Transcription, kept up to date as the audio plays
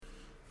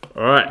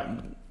All right,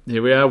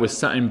 here we are with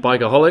Satin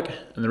Bikeaholic,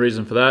 and the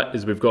reason for that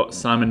is we've got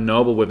Simon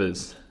Noble with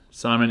us.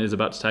 Simon is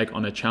about to take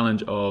on a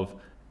challenge of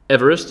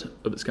Everest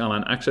up the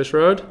Skyline Access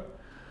Road.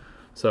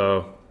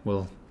 So,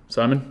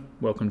 Simon,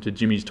 welcome to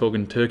Jimmy's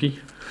Talkin Turkey.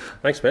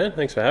 Thanks, man.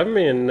 Thanks for having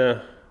me,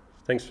 and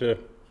thanks for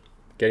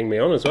getting me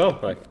on as well.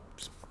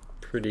 It's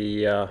going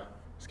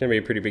to be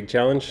a pretty big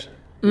challenge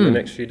in the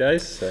next few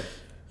days. So.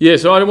 Yeah,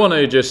 so I want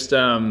to just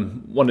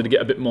wanted to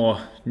get a bit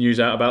more news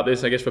out about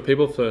this, I guess, for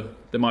people.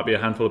 There might be a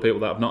handful of people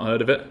that have not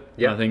heard of it.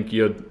 Yeah. I think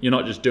you're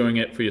not just doing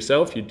it for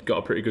yourself. You've got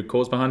a pretty good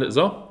cause behind it as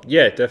well.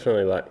 Yeah,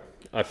 definitely.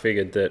 I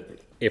figured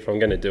that if I'm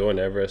going to do an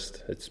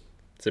Everest, it's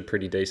a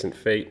pretty decent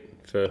feat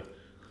for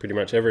pretty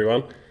much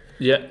everyone.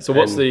 Yeah. So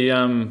what's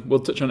we'll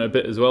touch on it a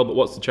bit as well, but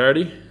what's the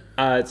charity?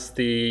 It's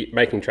the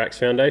Making Tracks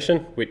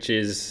Foundation, which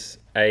is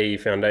a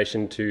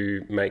foundation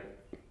to make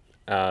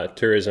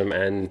tourism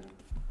and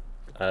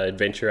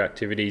adventure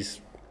activities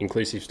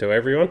inclusive to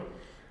everyone.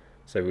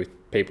 So with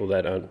people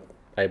that aren't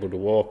able to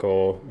walk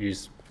or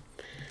use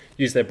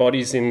their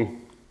bodies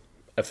in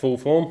a full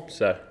form.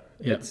 So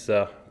It's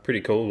pretty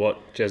cool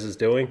what Jez is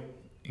doing.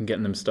 And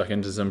getting them stuck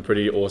into some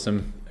pretty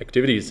awesome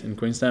activities in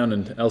Queenstown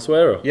and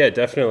elsewhere. Yeah,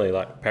 definitely.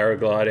 Like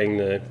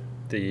paragliding,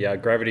 the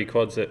gravity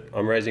quads that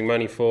I'm raising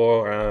money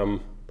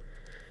for.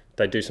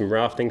 They do some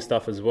rafting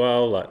stuff as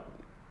well,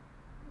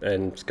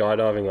 and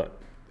skydiving,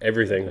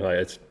 everything.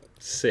 It's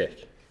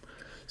sick.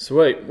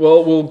 Sweet.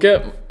 Well, we'll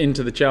get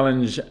into the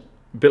challenge a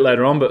bit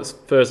later on, but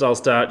first I'll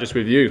start just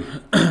with you.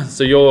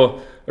 So you're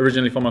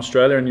originally from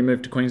Australia and you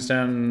moved to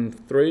Queenstown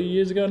 3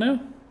 years ago now?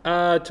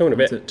 2 and a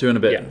bit. 2 and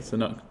a bit. Yeah.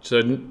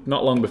 So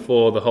not long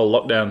before the whole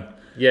lockdown.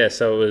 Yeah,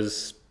 so it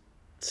was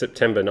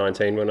September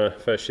 19 when I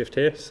first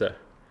shifted here. So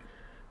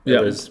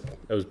it was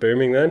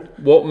booming then.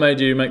 What made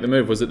you make the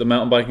move? Was it the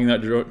mountain biking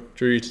that drew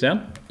you to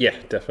town? Yeah,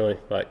 definitely.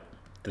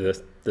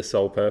 The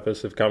sole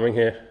purpose of coming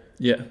here.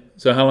 Yeah.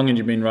 So how long had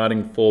you been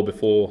riding for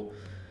before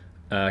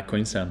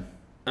Queenstown?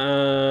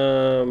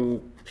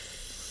 11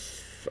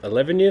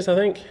 years, I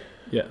think.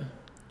 Yeah.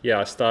 Yeah,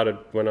 I started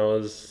when I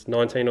was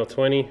 19 or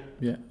 20.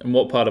 Yeah. And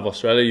what part of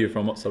Australia are you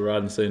from? What's the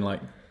riding scene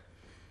like?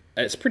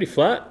 It's pretty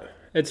flat.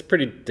 It's a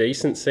pretty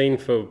decent scene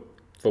for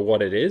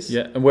what it is.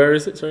 Yeah. And where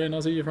is it? Sorry, in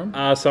Aussie you're from?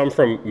 So I'm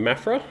from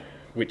Maffra,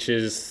 which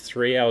is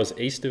 3 hours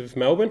east of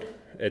Melbourne.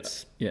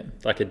 It's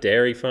like a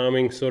dairy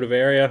farming sort of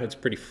area. It's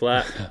pretty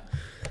flat.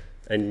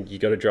 And you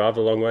got to drive a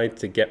long way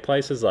to get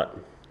places,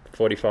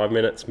 45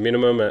 minutes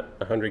minimum at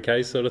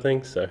 100k sort of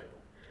thing. So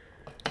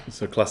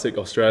it's a classic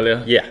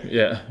Australia.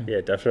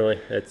 Yeah, definitely.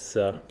 It's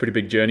pretty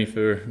big journey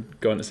for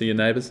going to see your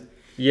neighbours.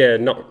 Yeah,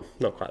 not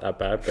quite that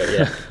bad, but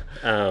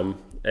yeah,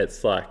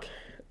 it's like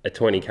a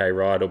 20k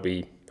ride will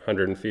be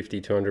 150,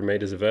 200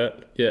 meters of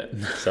vert. Yeah,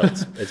 so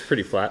it's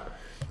pretty flat.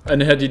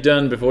 And had you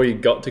done before you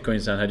got to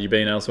Queenstown? Had you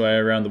been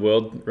elsewhere around the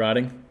world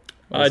riding?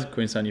 Was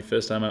Queenstown your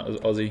first time out as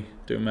Aussie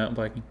doing mountain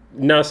biking?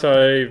 No,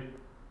 so I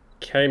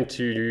came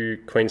to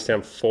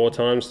Queenstown 4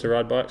 times to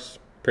ride bikes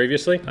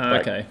previously.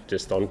 Okay.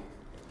 Just on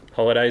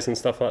holidays and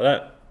stuff like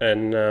that.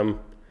 And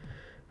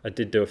I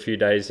did do a few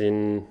days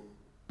in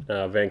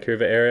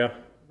Vancouver area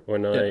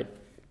when I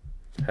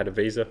had a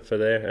visa for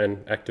there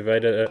and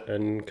activated it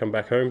and come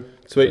back home.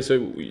 Sweet. So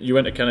you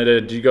went to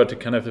Canada. Did you go to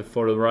Canada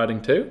for the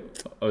riding too?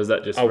 Or was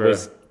that just I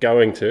was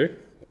going to.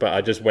 But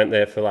I just went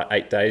there for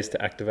 8 days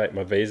to activate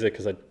my visa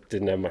because I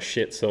didn't have my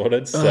shit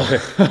sorted. So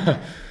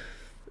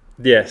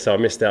so I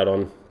missed out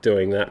on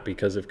doing that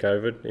because of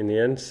COVID in the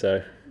end.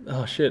 So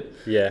shit.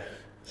 Yeah.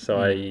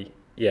 So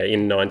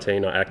in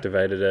 19 I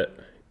activated it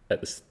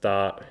at the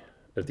start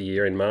of the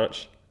year in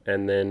March,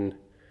 and then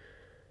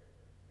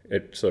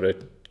it sort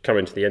of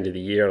coming to the end of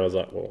the year, and I was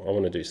like, well, I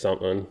want to do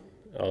something.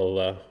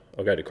 I'll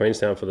go to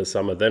Queenstown for the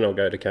summer, then I'll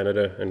go to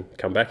Canada and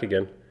come back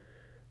again.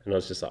 And I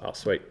was just like, oh,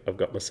 sweet, I've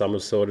got my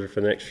summers sorted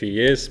for the next few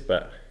years,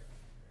 but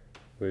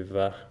we've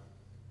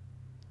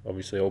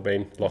obviously all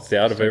been locked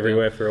out of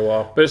everywhere for a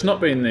while. But it's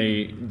not been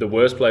the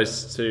worst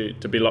place to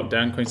be locked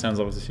down. Queenstown's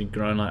obviously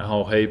grown like a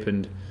whole heap,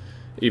 and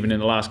even in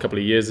the last couple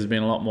of years, there's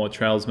been a lot more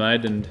trails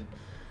made, and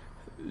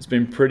it's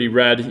been pretty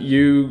rad.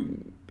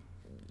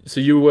 So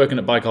you were working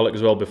at Bikeaholic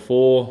as well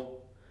before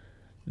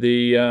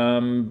the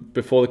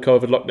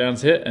COVID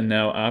lockdowns hit, and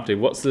now after.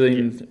 What's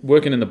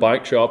working in the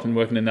bike shop and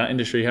working in that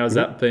industry? How's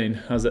that been?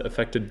 How's it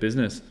affected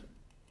business?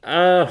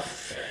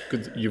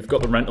 Because you've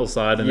got the rental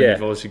side, and then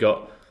you've obviously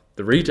got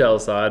the retail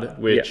side,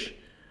 which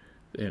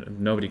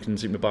nobody can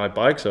seem to buy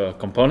bikes or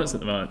components at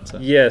the moment. So.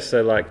 Yeah,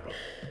 so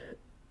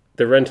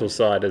the rental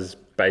side has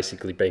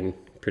basically been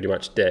pretty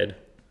much dead.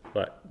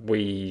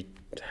 We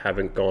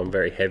haven't gone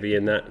very heavy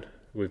in that.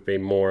 We've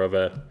been more of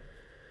a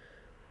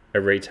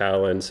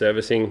retail and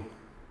servicing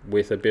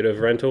with a bit of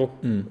rental.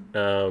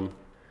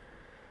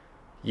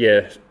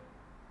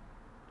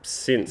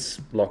 Since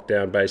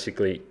lockdown,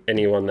 basically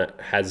anyone that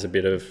has a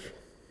bit of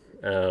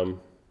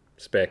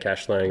spare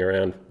cash laying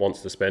around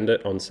wants to spend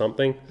it on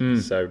something.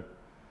 So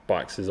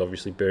bikes is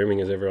obviously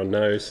booming, as everyone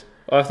knows.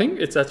 I think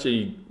it's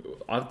actually,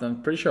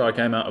 I'm pretty sure I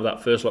came out of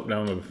that first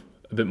lockdown with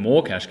a bit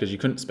more cash because you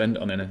couldn't spend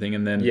it on anything,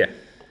 and then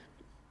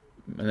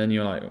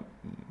you're like,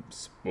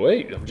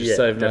 Sweet. I'm just Yeah,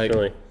 saving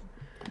definitely.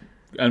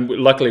 and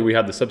luckily we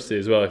had the subsidy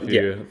as well. If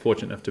Yeah. you're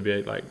fortunate enough to be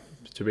able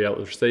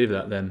to receive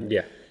that, then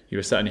Yeah. you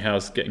were sat in your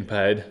house getting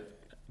paid,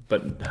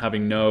 but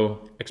having no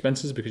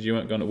expenses because you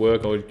weren't going to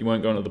work or you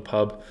weren't going to the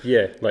pub.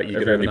 Yeah, like you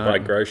could Every only buy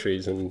night.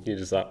 groceries and you're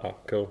just like, oh,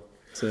 cool.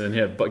 So then,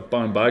 yeah,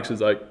 buying bikes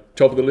was like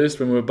top of the list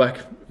when we were back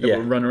able Yeah.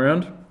 to run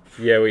around.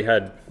 Yeah, we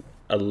had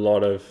a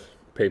lot of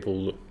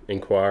people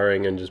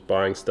inquiring and just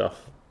buying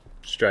stuff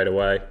straight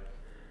away.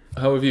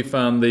 How have you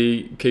found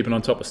the keeping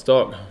on top of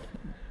stock?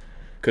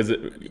 Because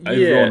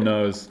everyone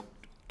knows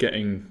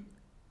getting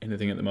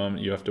anything at the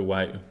moment, you have to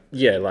wait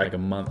Yeah, like a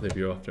month if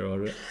you're after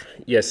order it.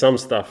 yeah, some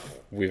stuff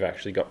we've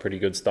actually got pretty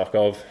good stock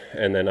of,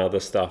 and then other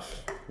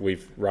stuff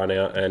we've run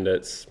out and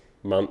it's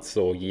months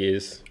or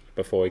years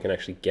before we can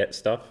actually get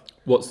stuff.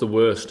 What's the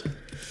worst?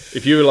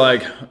 If you were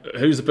like,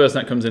 who's the person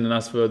that comes in and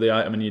asks for the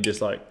item and you're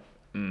just like,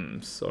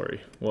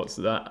 sorry, what's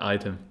that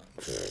item?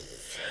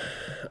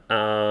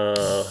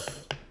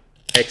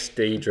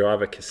 XD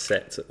driver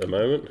cassettes at the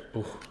moment.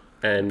 Ooh.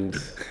 And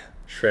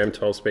SRAM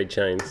 12-speed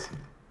chains.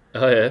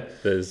 Oh yeah.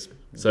 There's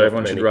So not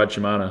everyone many. should ride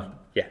Shimano.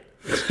 Yeah,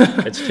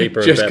 it's cheaper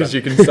and Just better. because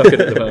you can suck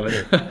it at the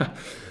moment.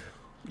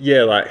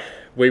 Yeah, like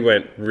we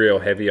went real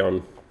heavy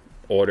on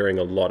ordering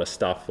a lot of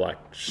stuff like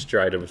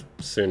straight as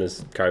soon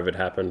as COVID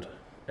happened,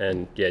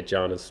 and yeah,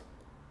 Jana's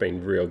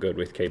been real good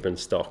with keeping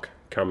stock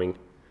coming.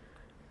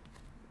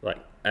 Like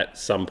at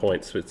some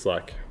points, it's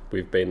like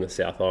we've been the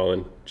South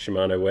Island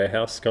Shimano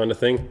warehouse kind of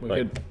thing.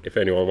 Like if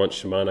anyone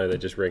wants Shimano, they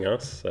just ring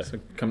us. So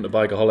Come to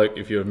Bikeaholic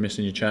if you're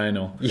missing your chain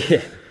or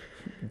yeah,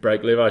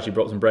 brake lever. I actually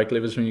brought some brake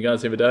levers from you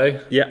guys the other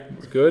day. yeah,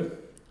 It's good.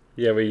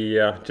 yeah.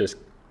 We just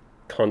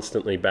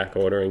constantly back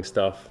ordering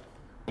stuff,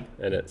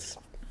 and it's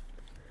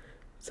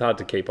hard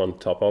to keep on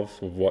top of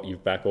what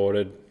you've back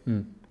ordered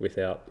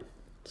without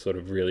sort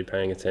of really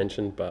paying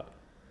attention. But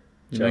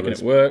You're making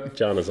it work.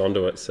 Jana's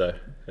onto it, so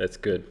it's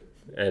good.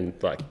 And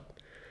like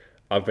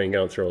I've been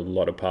going through a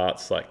lot of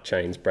parts like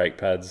chains, brake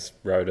pads,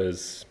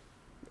 rotors,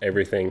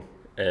 everything,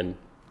 and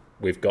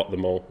we've got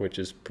them all, which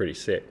is pretty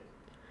sick.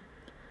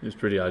 It's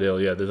pretty ideal.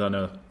 Yeah, I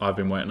know I've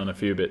been waiting on a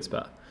few bits,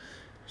 but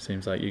it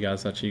seems like you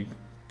guys are actually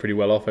pretty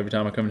well off every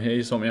time I come in here.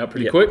 You sort me out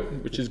pretty quick,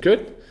 which is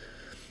good.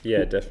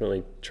 Yeah,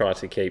 definitely try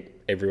to keep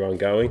everyone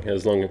going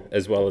as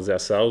well as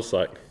ourselves.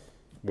 Like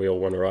we all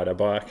want to ride our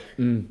bike.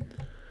 And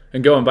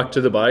going back to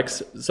the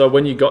bikes, so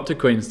when you got to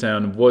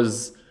Queenstown,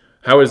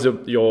 how is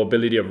your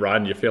ability of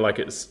riding? Do you feel like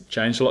it's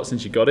changed a lot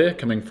since you got here,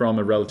 coming from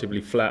a relatively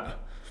flat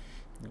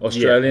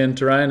Australian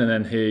terrain, and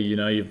then here,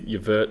 your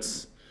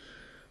vert's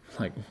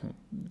like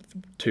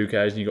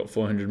 2Ks and you got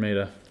 400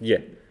 meter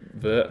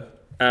vert?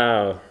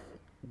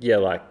 Yeah,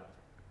 like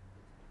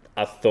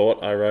I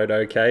thought I rode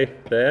okay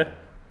there.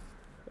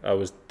 I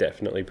was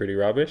definitely pretty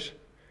rubbish.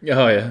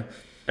 Oh yeah.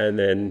 And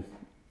then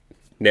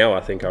now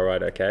I think I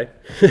ride okay.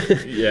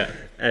 Yeah.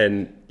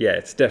 And yeah,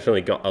 it's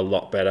definitely got a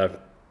lot better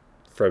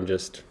from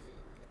just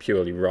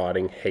purely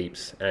riding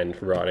heaps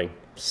and riding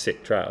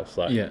sick trails.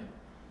 Like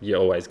you're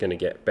always going to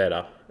get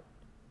better,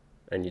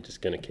 and you're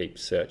just going to keep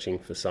searching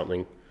for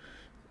something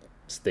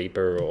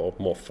steeper or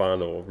more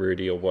fun or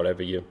rooty or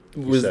whatever you're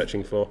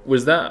searching for.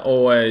 Was that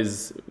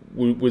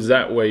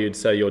where you'd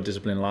say your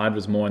discipline lied,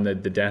 was more in the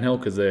downhill?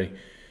 Because the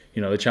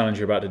challenge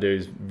you're about to do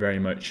is very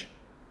much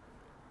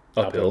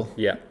uphill.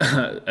 Yeah.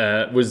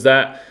 Was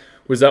that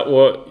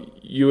what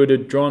you would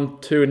have drawn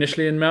to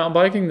initially in mountain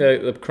biking,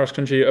 the cross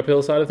country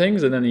uphill side of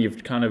things, and then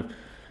you've kind of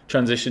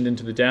transitioned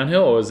into the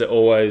downhill, or is it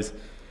always?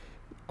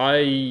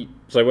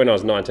 So when I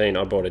was 19,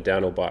 I bought a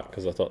downhill bike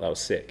because I thought that was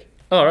sick.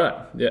 Oh right,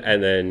 yeah.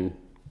 And then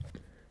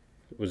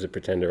was a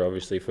pretender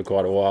obviously for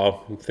quite a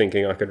while,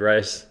 thinking I could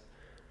race,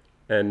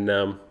 and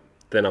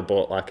then I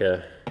bought like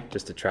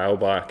just a trail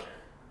bike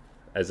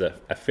as a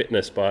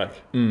fitness bike,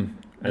 and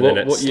then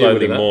it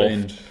slowly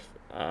morphed.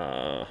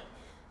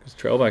 Because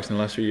trail bikes in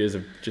the last few years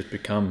have just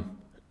become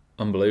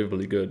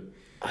unbelievably good.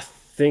 I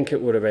think it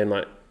would have been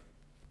like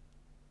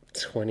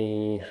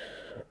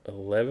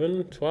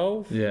 2011,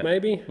 12,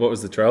 maybe. What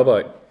was the trail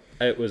bike?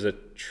 It was a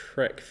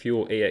Trek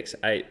Fuel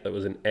EX8 that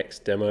was an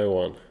X-Demo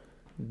one.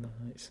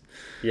 Nice.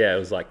 Yeah, it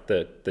was like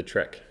the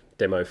Trek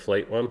Demo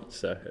Fleet one.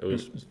 So it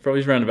was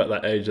probably around about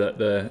that age that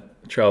the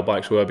trail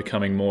bikes were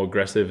becoming more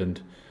aggressive,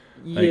 and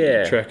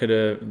Trek had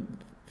a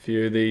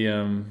few of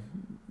the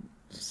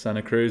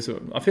Santa Cruz.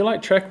 I feel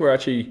like Trek were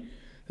actually,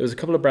 there was a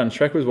couple of brands.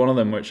 Trek was one of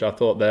them, which I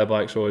thought their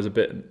bikes were always a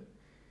bit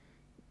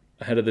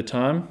ahead of the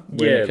time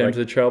when it came to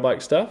the trail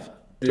bike stuff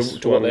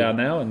to what they are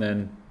now, and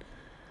then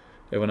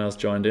everyone else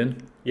joined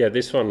in. Yeah,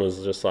 this one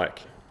was just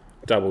like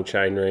double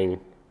chainring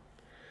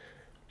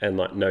and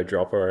like no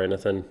dropper or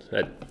anything.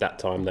 At that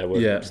time they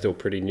were still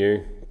pretty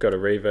new. Got a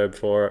reverb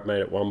for it, made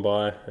it one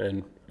by,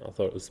 and I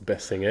thought it was the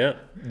best thing out.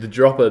 The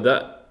dropper,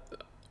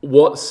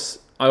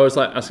 I always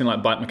like asking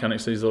like bike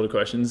mechanics these sort of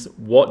questions.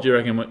 What do you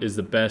reckon is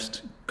the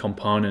best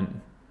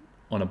component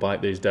on a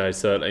bike these days?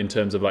 So in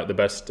terms of like the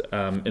best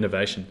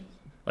innovation,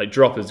 like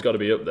droppers got to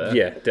be up there.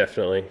 Yeah,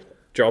 definitely.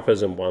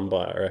 Droppers and one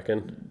by, I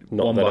reckon.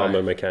 Not that I'm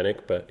a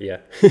mechanic, but yeah.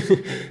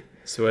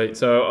 Sweet.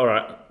 So all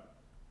right,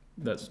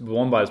 That's the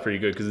one bike's pretty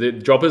good because the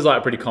dropper's like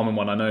a pretty common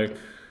one. I know.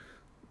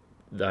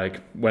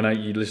 Like when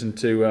you listen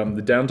to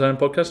the Downtime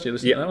podcast, you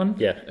listen to that one?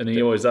 Yeah. And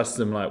he always asks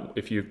them like,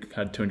 if you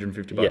had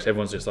 $250,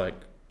 everyone's just like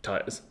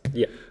tires.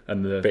 Yeah.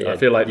 And I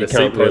feel like you the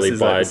can't seat really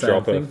post buy is a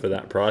like dropper for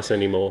that price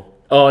anymore.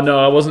 Oh no,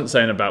 I wasn't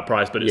saying about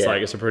price, but it's Yeah.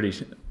 like it's a pretty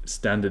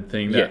standard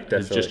thing that has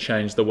definitely. just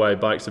changed the way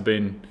bikes have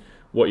been,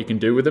 what you can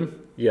do with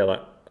them. Yeah,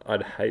 like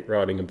I'd hate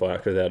riding a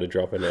bike without a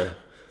dropper now.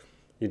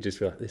 You'd just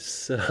be like, this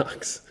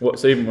sucks.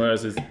 What's even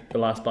worse is the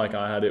last bike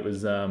I had, it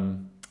was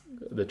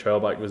the trail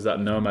bike was that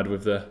Nomad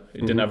with it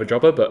didn't have a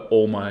dropper, but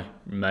all my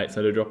mates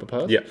had a dropper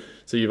pass. Yeah.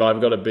 So you've either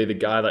got to be the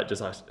guy that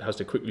just has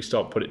to quickly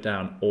stop, put it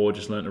down, or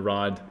just learn to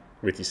ride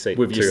with your seat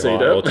with too your seat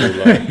high up. or too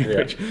low.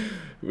 Yeah.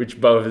 which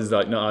both is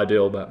like not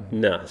ideal, but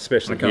No,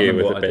 especially I can't here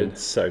remember with what it I being did.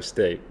 so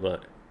steep.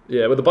 Like,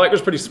 yeah, but the bike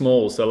was pretty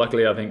small, so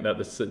luckily I think that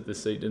the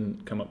seat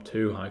didn't come up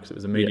too high because it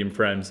was a medium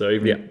frame. So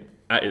even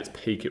at its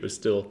peak, it was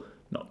still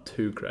not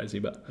too crazy.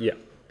 But yeah,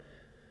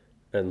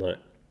 and like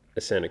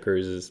a Santa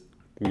Cruz's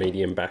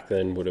medium back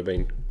then would have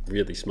been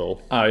really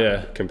small. Oh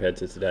yeah, compared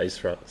to today's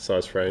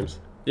size frames.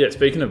 Yeah,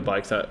 speaking of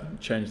bikes that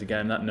changed the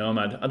game, that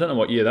Nomad, I don't know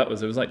what year that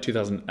was. It was like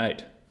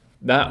 2008.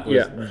 That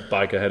was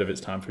bike ahead of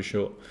its time for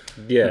sure.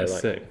 Yeah, like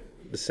sick.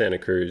 The Santa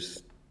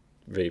Cruz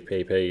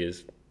VPP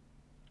is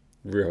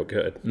real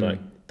good. Like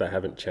they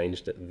haven't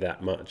changed it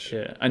that much.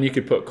 Yeah, and you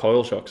could put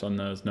coil shocks on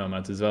those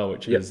Nomads as well,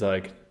 which is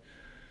like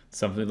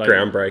something like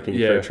groundbreaking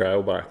for a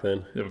trail bike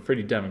then. They were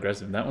pretty damn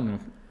aggressive. That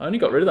one, I only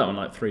got rid of that one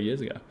like 3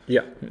 years ago.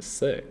 Yeah. It's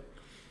sick.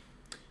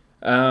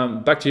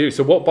 Back to you.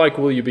 So what bike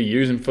will you be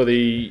using for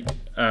the,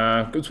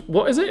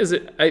 what is it? Is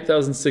it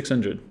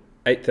 8,600?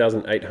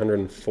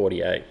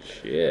 8,848.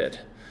 Shit.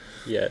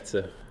 Yeah, it's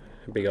a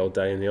big old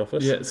day in the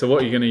office. Yeah, so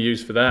what are you going to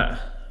use for that?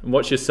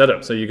 What's your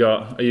setup? So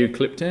are you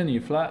clipped in? Are you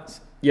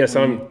flats? Yes,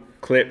 I'm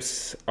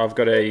clips. I've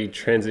got a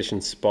Transition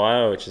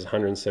Spire, which is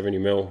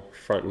 170mm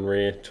front and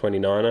rear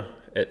 29er.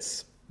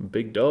 It's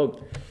big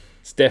dog.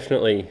 It's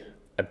definitely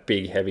a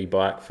big, heavy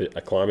bike for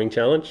a climbing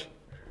challenge,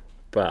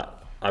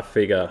 but I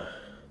figure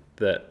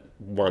that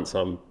once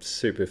I'm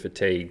super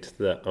fatigued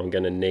that I'm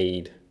going to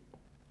need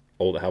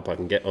all the help I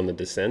can get on the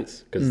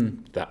descents because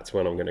that's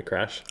when I'm going to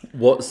crash.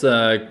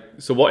 So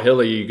what hill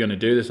are you going to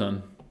do this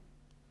on?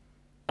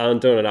 I'm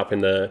doing it up in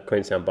the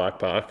Queenstown Bike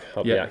Park,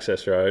 up the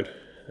access road,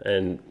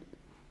 and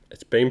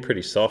it's been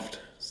pretty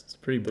soft. It's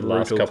pretty the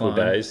last couple of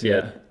days.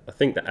 Yeah. I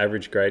think the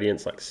average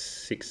gradient's like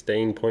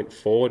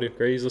 16.4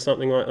 degrees or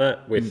something like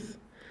that with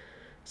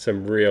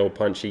some real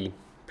punchy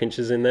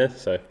pinches in there.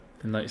 So,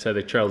 and like you say,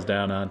 the trails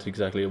down aren't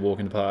exactly a walk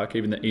in the park.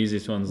 Even the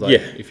easiest ones, like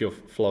if you're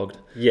flogged.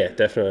 Yeah,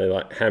 definitely.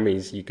 Like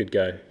hammies, you can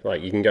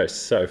go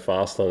so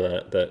fast on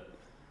that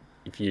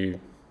if you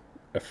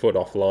a foot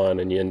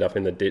offline and you end up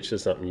in the ditch or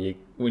something,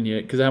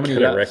 because how many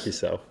laps, wreck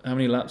yourself. How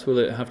many laps will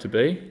it have to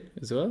be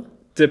as well?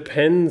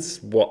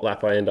 Depends what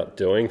lap I end up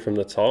doing from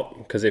the top,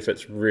 because if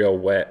it's real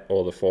wet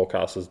or the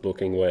forecast is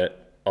looking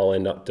wet, I'll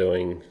end up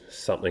doing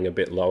something a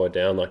bit lower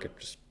down, like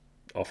just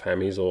off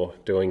hammies or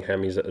doing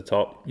hammies at the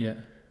top. Yeah.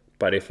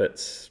 But if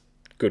it's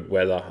good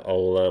weather,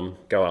 I'll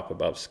go up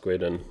above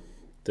Squid and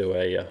do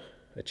a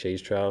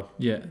cheese trail.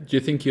 Yeah. Do you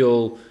think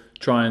you'll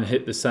try and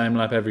hit the same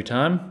lap every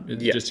time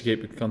just to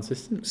keep it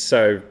consistent?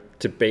 So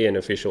to be an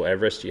official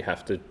Everest, you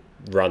have to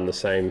run the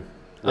same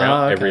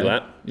route every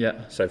lap.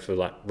 Yeah. So for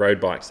like road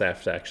bikes, they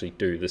have to actually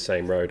do the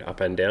same road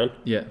up and down.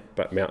 Yeah.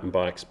 But mountain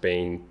bikes,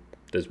 being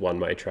there's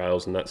one-way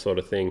trails and that sort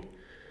of thing,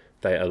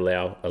 they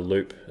allow a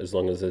loop as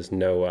long as there's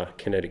no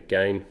kinetic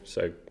gain.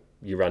 So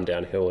you run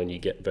downhill and you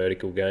get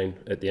vertical gain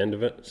at the end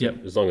of it. So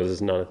as long as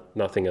there's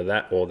nothing of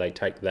that, or they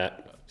take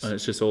that and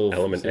it's just all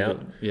element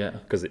out. Yeah.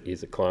 Because it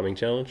is a climbing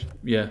challenge.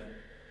 Yeah.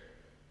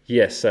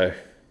 Yeah, so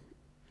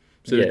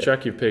the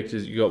track you've picked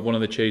is you got one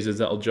of the cheeses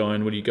that'll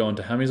join. Will you go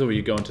into hammies or will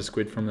you go into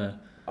Squid from there?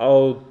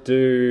 I'll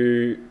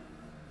do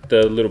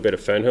the little bit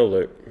of Fernhill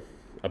loop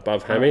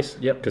above hammies.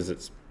 Because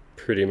it's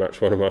pretty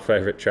much one of my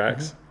favourite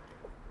tracks.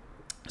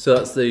 So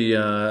that's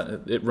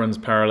it runs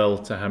parallel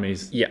to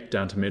hammies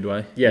down to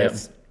Midway. Yeah,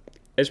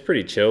 it's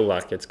pretty chill.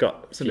 Like it's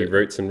got a few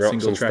roots and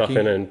rocks and stuff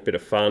in it and a bit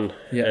of fun.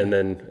 Yeah. And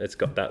then it's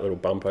got that little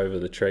bump over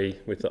the tree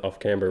with the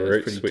off-camber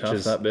roots, which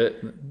is that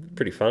bit.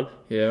 Pretty fun.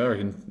 Yeah, I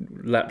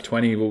reckon lap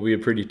 20 will be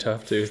pretty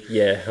tough too.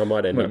 Yeah, I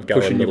might end up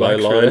going the low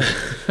line.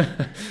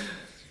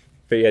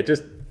 But yeah,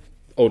 just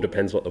all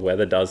depends what the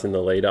weather does in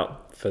the lead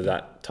up for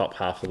that top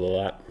half of the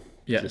lap.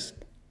 Yeah.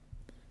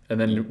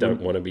 And then you don't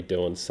want to be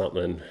doing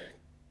something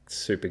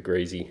super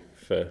greasy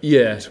for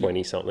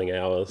 20 something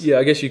hours. Yeah,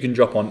 I guess you can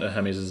drop onto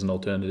hammies as an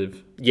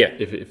alternative. Yeah.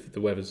 If the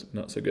weather's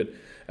not so good.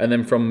 And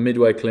then from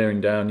Midway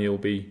clearing down, you'll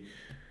be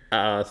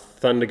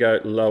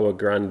Thundergoat, Lower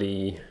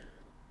Grundy,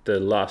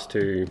 the last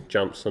two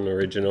jumps on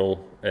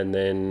original, and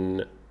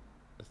then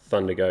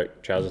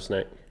Thundergoat, Trouser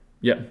Snake.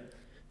 Yeah.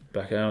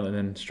 Back out and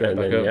then straight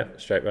back up. Yeah,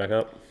 straight back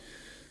up.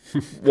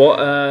 What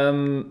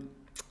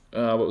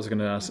was I going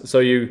to ask? So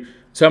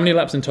how many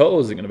laps in total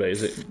is it going to be?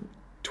 Is it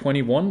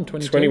 21,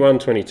 22? 21,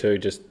 22,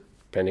 just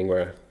depending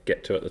where I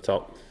get to at the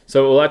top.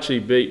 So it will actually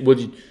be...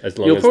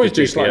 you'll probably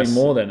do slightly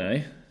more then,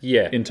 eh?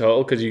 Yeah. in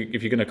total? Because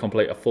if you're going to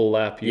complete a full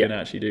lap, you're Yeah. going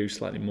to actually do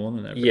slightly more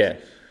than that. Yeah.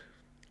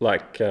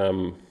 Like,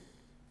 I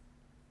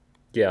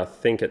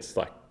think it's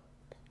like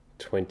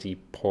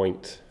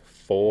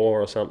 20.4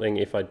 or something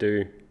if I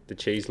do the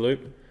cheese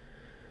loop.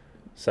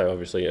 So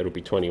obviously it'll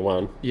be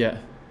 21. Yeah.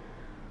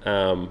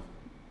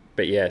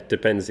 But yeah, it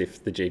depends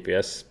if the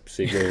GPS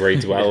signal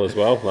reads well as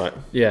well. Like,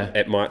 Yeah.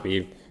 it might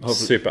be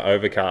super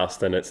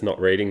overcast and it's not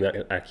reading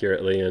that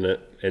accurately, and it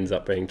ends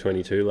up being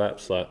 22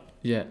 laps. Like,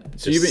 Yeah.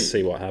 So just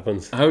see what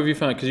happens. how have you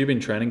found? Because you've been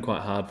training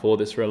quite hard for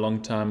this for a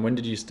long time. When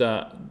did you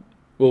start?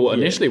 Well,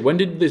 initially, when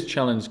did this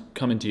challenge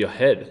come into your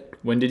head?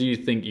 When did you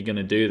think you're going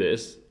to do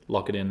this,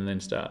 lock it in, and then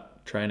start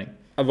training?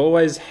 I've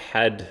always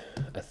had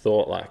a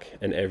thought like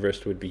an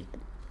Everest would be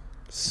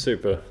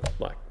super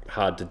like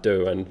hard to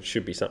do and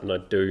should be something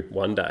I'd do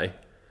one day.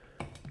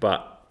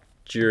 But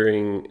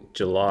during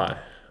July,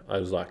 I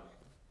was like,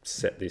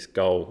 set this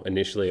goal.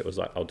 Initially, it was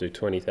like, I'll do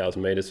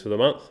 20,000 meters for the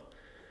month.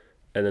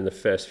 And then the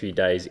first few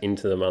days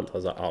into the month, I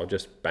was like, I'll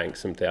just bank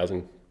some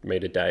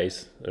 1,000-meter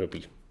days. It'll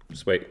be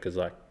sweet because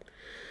like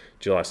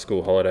July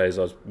school holidays,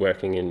 I was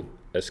working in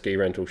a ski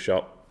rental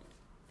shop.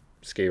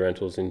 Ski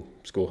rentals in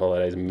school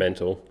holidays are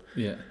mental.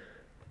 Yeah.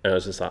 And I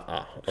was just like,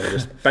 I'll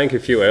just bank a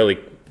few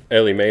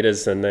early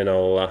meters and then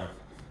I'll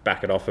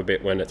back it off a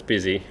bit when it's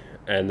busy.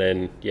 And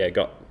then,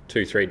 got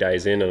 2-3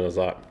 days in and I was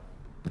like,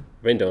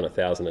 I've been doing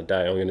 1,000 a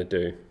day. I'm going to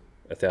do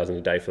 1,000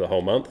 a day for the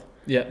whole month.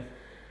 Yeah.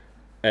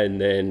 And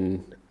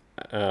then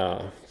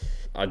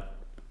I'd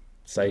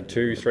say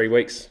 2-3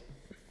 weeks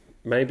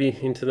maybe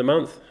into the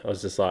month, I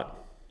was just like,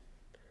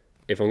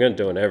 if I'm going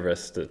to do an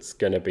Everest, it's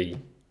going to be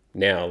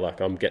now. Like,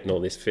 I'm getting all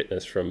this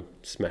fitness from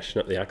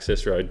smashing up the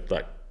access road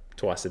like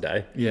twice a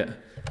day. Yeah.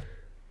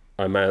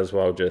 I may as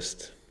well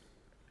just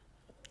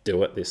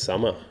do it this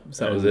summer.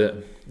 So that was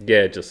it.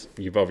 Yeah, just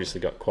you've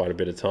obviously got quite a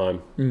bit of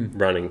time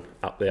running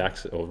up the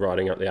access or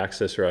riding up the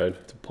access road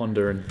To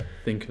ponder and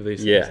think of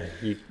these Yeah,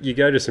 things. you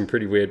go to some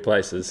pretty weird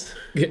places.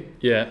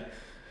 Yeah.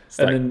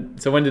 Then,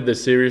 so when did the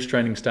serious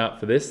training start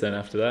for this then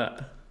after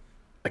that?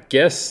 I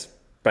guess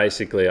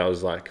basically I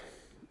was like,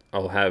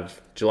 I'll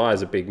have July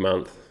is a big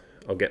month.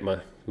 I'll get my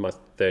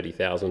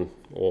 30,000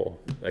 or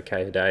a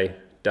K a day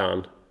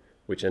done,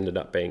 which ended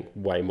up being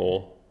way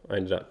more. I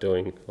ended up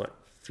doing like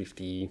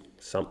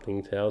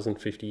 50-something thousand,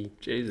 50,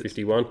 Jesus.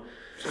 51,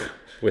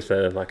 with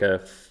a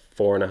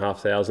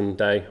 4,500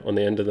 day on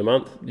the end of the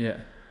month. Yeah.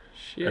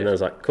 Shit. And I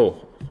was like,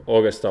 cool,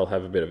 August I'll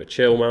have a bit of a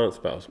chill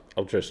month, but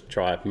I'll just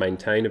try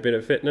maintain a bit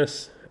of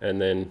fitness.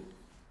 And then,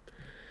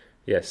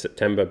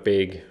 September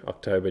big,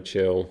 October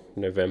chill,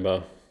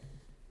 November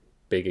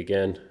big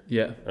again.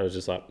 Yeah. I was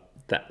just like,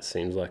 that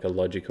seems like a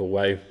logical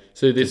way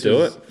So this to do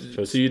was, it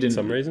for so you didn't,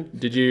 some reason.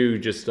 Did you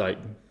just like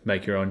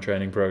make your own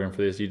training program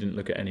for this? You didn't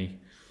look at any?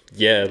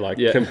 Yeah,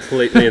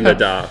 completely in the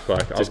dark.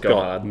 Like, Just I've go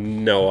got hard.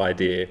 no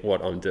idea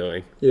what I'm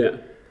doing. Yeah.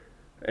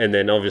 And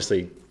then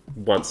obviously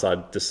once I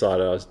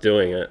decided I was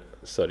doing it,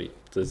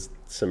 there's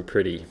some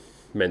pretty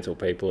mental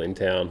people in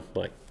town.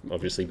 Like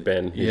obviously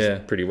Ben, he's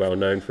pretty well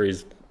known for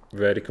his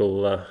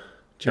vertical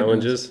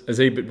challenges. Was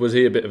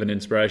he a bit of an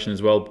inspiration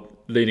as well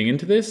leading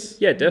into this?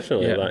 Yeah,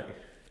 definitely. Yeah. Like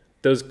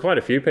there was quite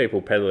a few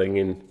people pedaling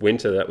in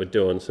winter that were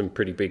doing some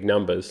pretty big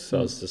numbers. So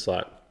I was just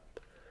like,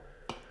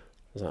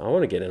 I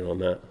want to get in on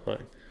that.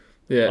 Like,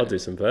 Yeah. I'll do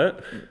some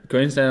vert.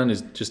 Queenstown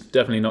is just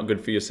definitely not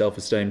good for your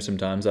self-esteem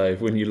sometimes,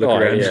 when you look Oh,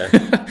 around. yeah.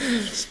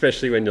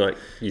 Especially when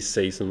you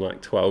see some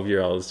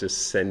 12-year-olds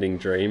just sending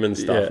dream and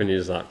stuff, and you're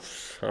just like,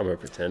 I'm a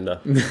pretender.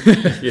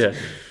 Yeah.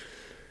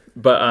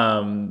 But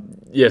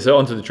so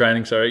onto the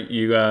training. Sorry,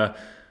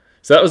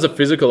 so that was the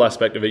physical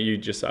aspect of it. You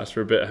just asked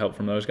for a bit of help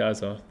from those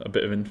guys, or a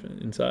bit of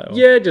insight. Or?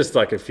 Yeah, just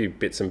like a few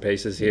bits and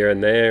pieces here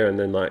and there, and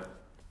then like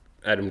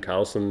Adam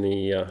Carlson,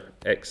 the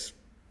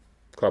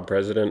ex-club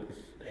president,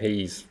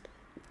 he's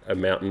a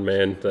mountain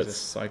man. He's a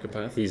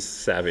psychopath. He's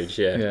savage,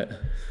 yeah.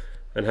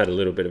 And had a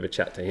little bit of a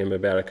chat to him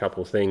about a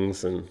couple of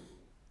things, and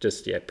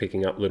just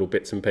picking up little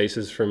bits and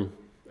pieces from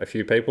a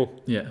few people.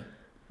 Yeah.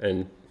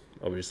 And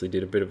obviously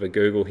did a bit of a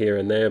Google here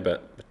and there,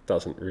 but it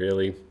doesn't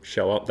really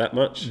show up that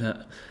much.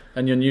 Yeah.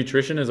 And your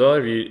nutrition as well,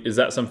 have you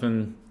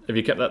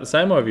kept that the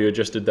same, or have you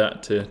adjusted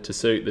that to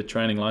suit the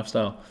training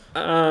lifestyle?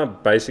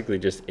 Basically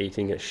just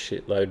eating a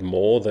shitload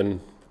more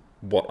than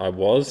what I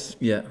was.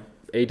 Yeah.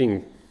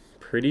 Eating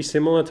pretty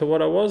similar to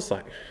what I was.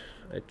 Like,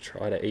 I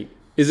try to eat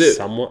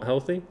somewhat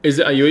healthy.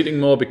 Are you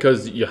eating more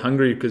because you're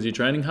hungry because you're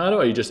training harder,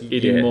 or are you just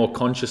eating more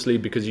consciously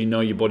because you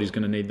know your body's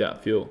going to need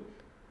that fuel?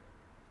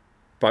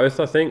 Both,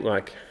 I think.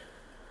 Like,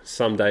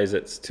 some days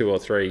it's 2 or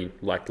 3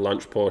 like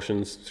lunch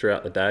portions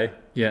throughout the day.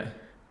 Yeah.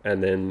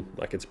 And then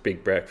like it's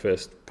big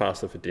breakfast,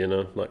 pasta for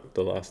dinner, like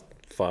the last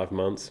 5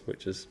 months,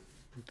 which is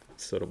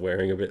sort of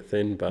wearing a bit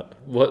thin. But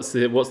what's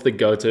the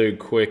go-to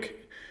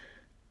quick?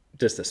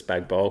 Just a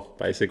spag bowl,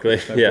 basically.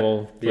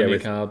 Bowl, plenty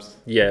of carbs.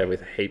 Yeah,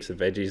 with heaps of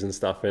veggies and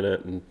stuff in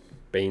it, and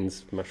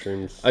beans,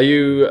 mushrooms. Are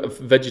you a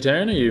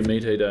vegetarian, or are you a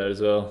meat eater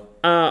as well?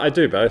 I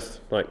do both.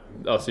 Like,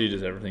 so you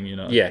just everything,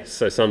 Yeah,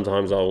 so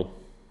sometimes I'll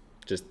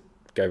just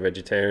go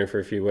vegetarian for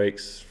a few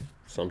weeks.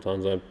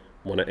 Sometimes I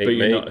want to eat meat. But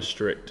you're not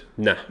strict.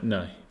 Nah.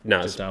 No.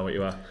 No, just are what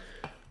you are?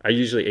 I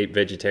usually eat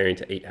vegetarian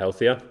to eat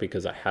healthier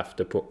because I have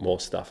to put more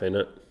stuff in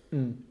it.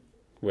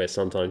 Where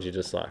sometimes you're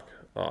just like,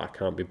 oh, I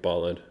can't be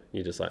bothered.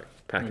 You just like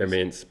pack a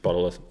mince,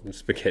 bottle of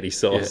spaghetti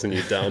sauce, and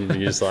you're done.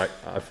 And you're just like,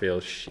 I feel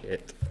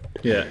shit.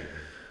 Yeah.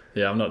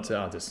 I'm not.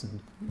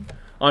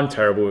 I'm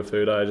terrible with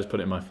food. I just put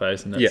it in my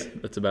face, and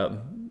that's about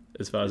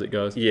as far as it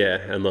goes. Yeah,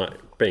 and like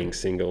being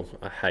single,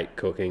 I hate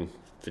cooking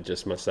for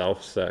just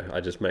myself, so I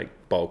just make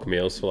bulk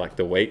meals for like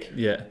the week.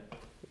 Yeah.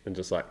 And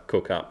just like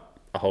cook up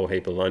a whole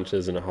heap of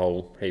lunches and a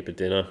whole heap of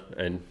dinner,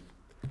 and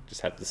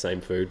just have the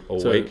same food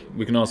all week.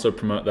 We can also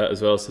promote that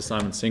as well to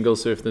Simon Single.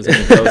 So if there's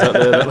any girls out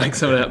there that like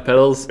some of that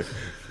pedals,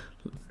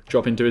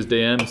 drop into his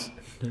DMs.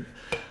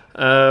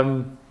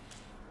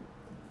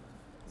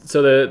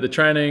 So the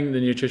training,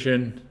 the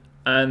nutrition,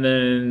 and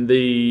then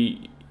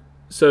did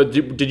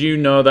you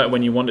know that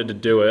when you wanted to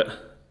do it,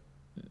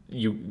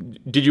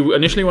 did you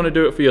initially want to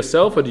do it for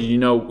yourself, or did you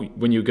know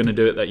when you were going to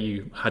do it that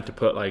you had to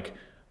put like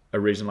a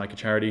reason like a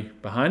charity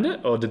behind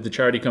it, or did the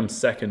charity come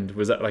second?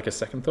 Was that like a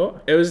second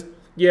thought? It was,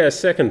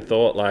 second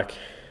thought. Like,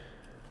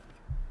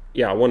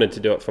 I wanted to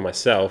do it for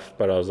myself,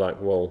 but I was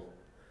like, well,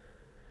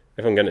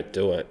 if I'm going to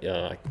do it,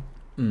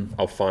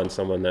 I'll find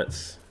someone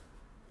that's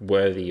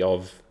worthy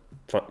of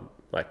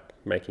like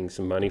making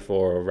some money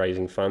for or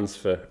raising funds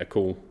for a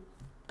cool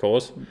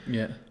cause.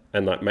 Yeah.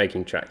 And like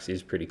making tracks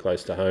is pretty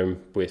close to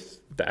home with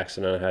the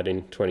accident I had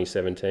in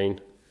 2017.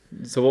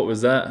 So what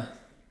was that?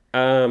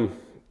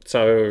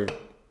 So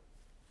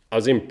I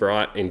was in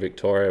Bright in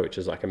Victoria, which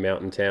is like a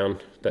mountain town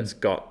that's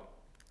got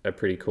a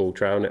pretty cool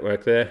trail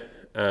network there.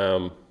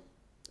 And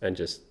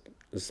just,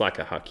 it's like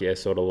a Huck Yeah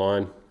sort of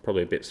line,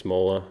 probably a bit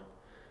smaller,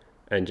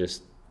 and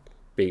just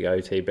big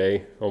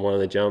OTB on one of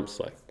the jumps,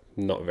 like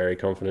not very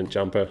confident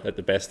jumper at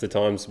the best of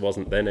times,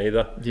 wasn't then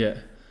either. Yeah.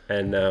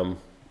 And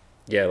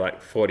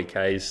like 40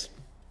 Ks,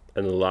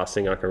 and the last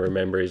thing I can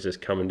remember is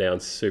just coming down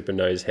super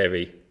nose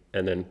heavy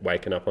and then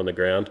waking up on the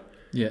ground.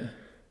 Yeah.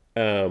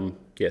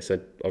 So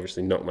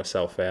obviously knocked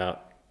myself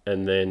out,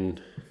 and then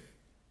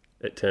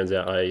it turns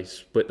out I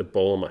split the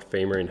ball of my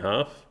femur in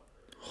half.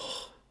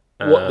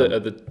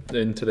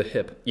 Into the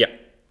hip? Yeah.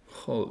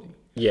 Holy.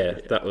 Yeah,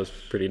 that was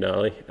pretty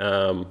gnarly.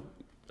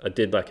 I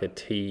did like a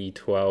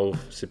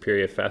T12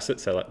 superior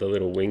facet, so like the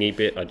little wingy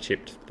bit, I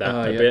chipped that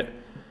a bit.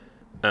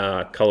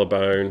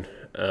 Collarbone,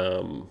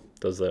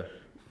 there's a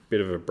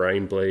bit of a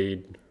brain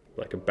bleed,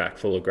 like a back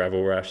full of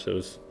gravel rash. So it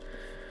was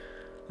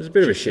a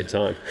bit of a shit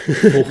time.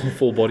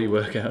 full body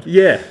workout.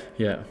 Yeah.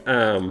 Yeah.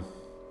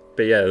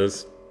 But yeah,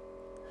 there's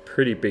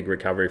pretty big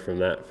recovery from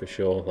that for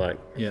sure. Like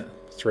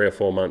 3 or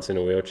 4 months in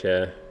a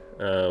wheelchair.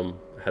 I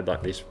had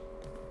like this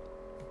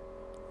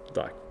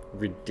like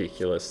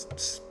ridiculous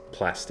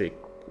plastic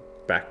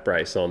back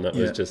brace on that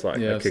was just like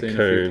a I've cocoon.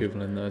 seen a few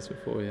people in those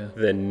before.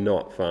 They're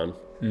not fun.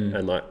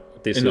 And like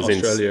this in was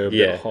Australia, a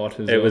bit hot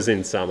as well. It was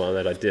in summer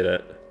that I did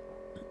it,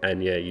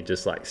 and you're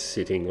just like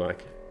sitting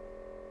like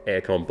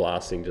aircon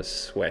blasting,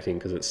 just sweating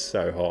because it's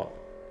so hot.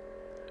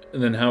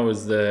 And then how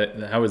was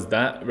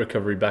that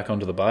recovery back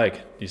onto the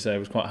bike? You say it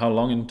was how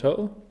long in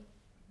total?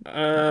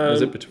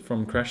 Was it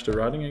from crash to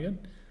riding again?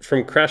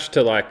 From crash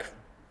to like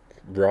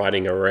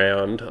riding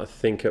around, I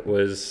think it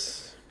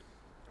was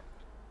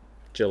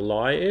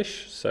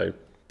July-ish, so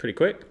pretty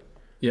quick.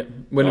 Yeah.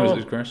 When was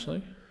it crash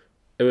like?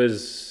 It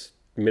was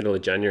middle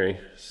of January.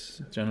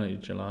 Generally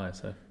July,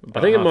 so I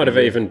think it might have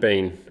even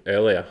been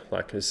earlier.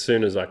 Like as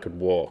soon as I could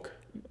walk,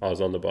 I was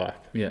on the bike.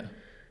 Yeah.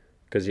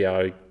 Because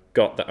I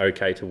got the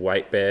okay to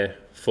weight bear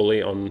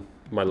fully on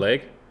my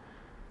leg,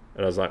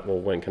 and I was like, well,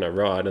 when can I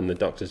ride? And the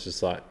doctor's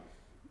just like,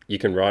 you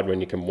can ride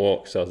when you can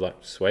walk. So I was like,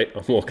 sweet,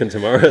 I'm walking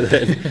tomorrow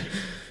then.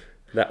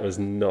 That was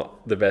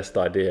not the best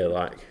idea.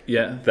 Like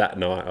that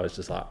night I was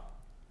just like,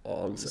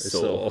 oh, I'm so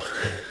sore.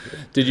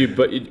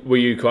 Were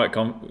you quite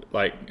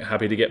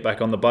happy to get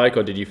back on the bike,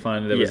 or did you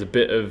find there was a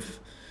bit of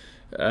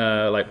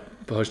like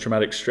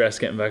post-traumatic stress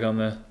getting back on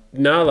there?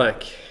 No,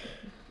 like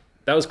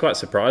that was quite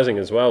surprising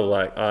as well.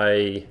 Like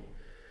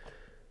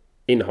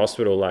in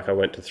hospital, like I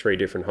went to 3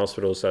 different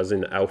hospitals. So I was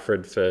in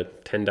Alfred for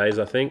 10 days,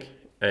 I think.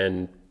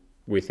 And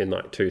within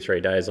like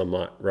 2-3 days, I'm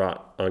like, right,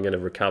 I'm going to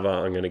recover.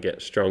 I'm going to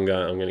get stronger.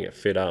 I'm going to get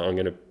fitter. I'm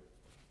going to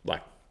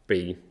like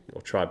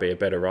try be a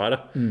better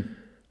rider.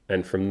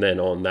 And from then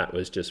on, that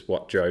was just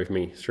what drove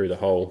me through the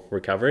whole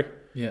recovery.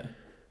 Yeah.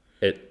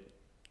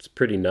 It's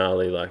pretty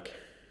gnarly. Like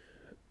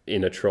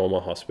in a trauma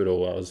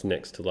hospital, I was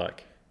next to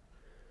like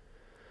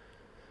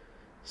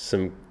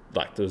there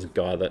was a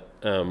guy that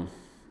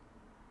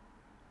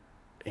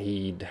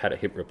he'd had a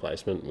hip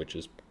replacement, which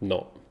is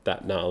not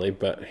that gnarly,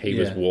 but he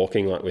was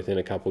walking like within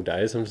a couple of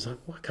days. I'm just like,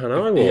 why can't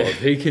I walk? Yeah,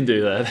 he can do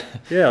that.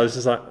 Yeah, I was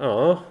just like,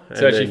 oh.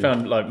 So actually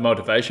found like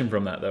motivation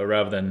from that though,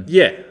 rather than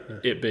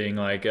it being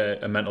like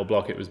a mental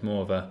block. It was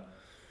more of a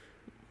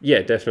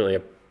definitely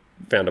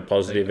found a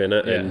positive in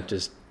it and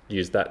just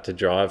used that to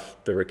drive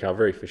the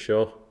recovery for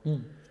sure.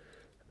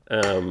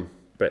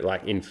 But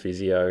like in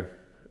physio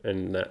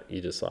and that,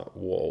 you're just like,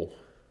 whoa.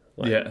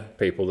 Like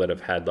people that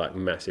have had like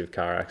massive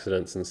car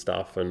accidents and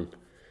stuff, and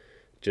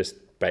just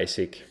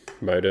basic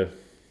motor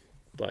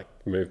like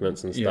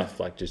movements and stuff,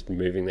 like just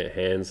moving their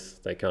hands.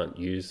 They can't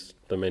use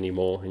them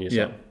anymore. And you're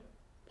just like,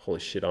 holy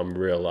shit, I'm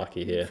real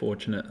lucky here.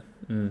 Fortunate.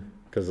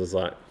 Because it's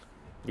like,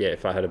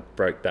 if I had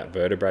broke that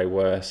vertebrae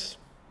worse,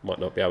 might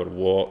not be able to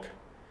walk.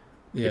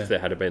 If there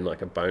had been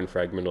like a bone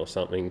fragment or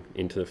something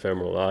into the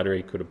femoral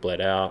artery, could have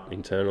bled out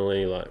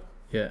internally,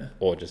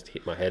 or just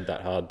hit my head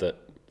that hard that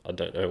I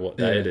don't know what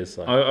day it is.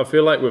 Like, I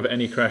feel like with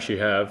any crash you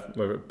have,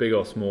 whether big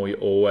or small, you're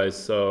always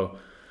so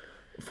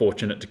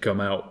fortunate to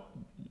come out.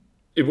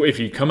 If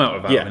you come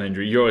out without an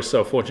injury, you're always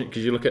so fortunate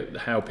because you look at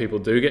how people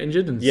do get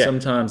injured, and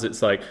sometimes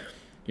it's like,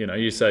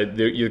 you say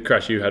the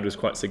crash you had was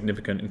quite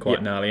significant and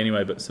quite gnarly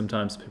anyway, but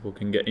sometimes people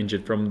can get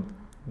injured from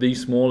the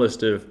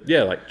smallest of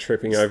like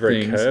tripping over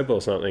a curb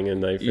or something,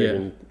 and they've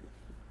even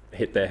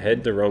hit their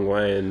head the wrong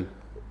way. And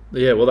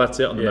well, that's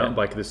it on the mountain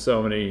bike. There's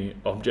so many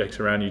objects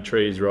around you,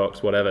 trees,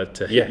 rocks, whatever,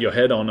 to hit your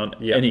head on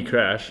any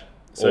crash.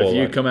 So if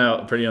you come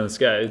out pretty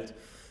unscathed,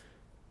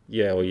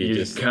 well, you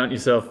just count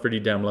yourself pretty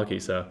damn lucky.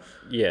 So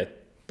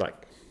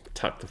like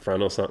tuck the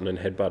front or something and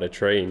headbutt a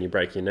tree and you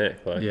break your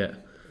neck. Like,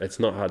 it's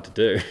not hard to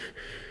do,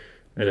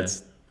 and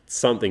it's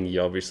something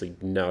you obviously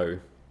know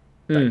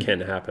that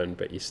can happen,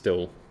 but you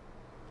still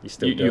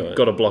do it. You've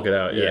got to block it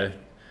out.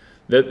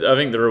 I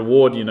think the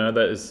reward,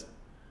 it's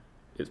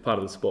part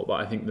of the sport,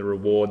 but I think the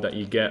reward that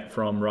you get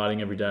from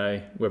riding every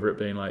day, whether it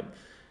being like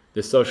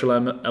the social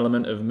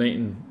element of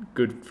meeting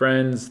good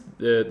friends,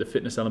 the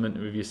fitness element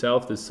with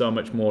yourself, there's so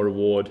much more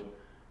reward,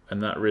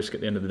 and that risk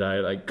at the end of the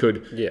day,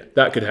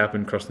 that could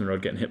happen crossing the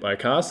road, getting hit by a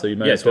car. So you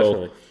may as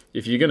well,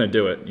 if you're going to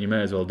do it, you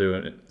may as well do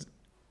it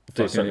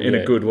in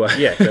a good way.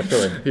 Yeah,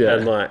 definitely.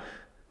 And like,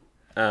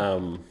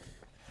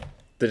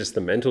 just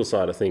the mental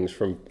side of things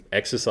from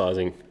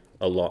exercising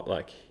a lot,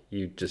 like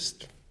you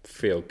just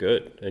feel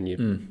good and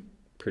you're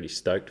pretty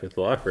stoked with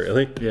life,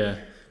 really. Yeah.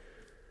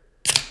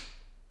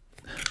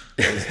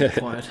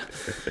 Quiet.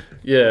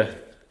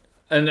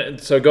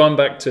 And so going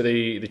back to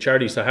the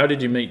charity, so how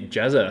did you meet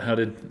Jezza?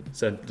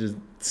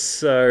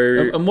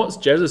 And what's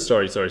Jezza's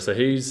story? Sorry, so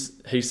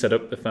he set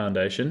up the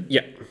foundation.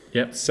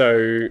 Yeah.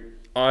 So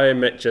I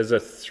met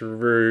Jezza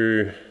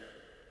through.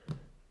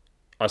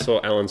 I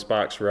saw Alan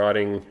Sparks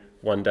riding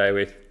one day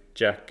with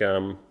Jack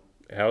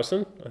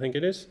Howison, I think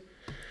it is.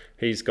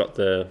 He's got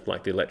the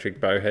electric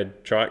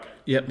bowhead trike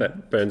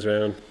that burns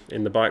around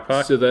in the bike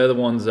park. So they're the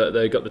ones that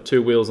they got the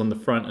two wheels on the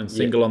front and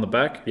single on the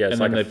back. Yeah, it's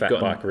like a fat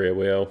bike rear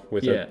wheel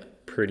with a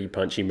pretty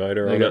punchy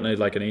motor on it. They don't need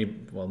like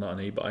not an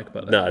e-bike,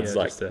 but no, it's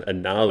like a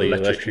gnarly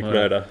electric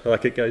motor.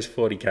 Like it goes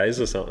 40 k's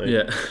or something.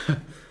 Yeah.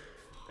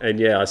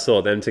 And I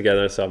saw them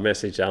together, so I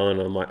messaged Alan.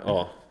 And I'm like,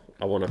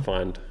 I want to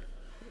find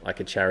like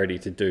a charity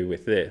to do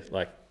with this,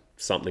 like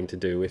something to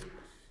do with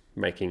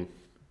making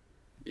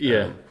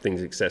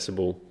things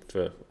accessible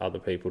for other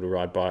people to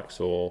ride bikes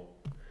or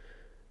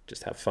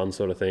just have fun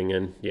sort of thing.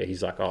 And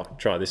he's like,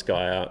 try this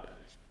guy out.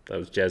 That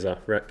was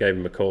Jezza. Gave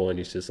him a call and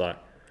he's just like,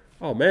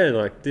 oh man,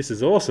 like this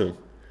is awesome.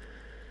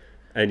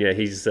 And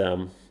he's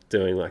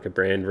doing like a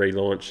brand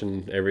relaunch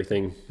and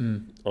everything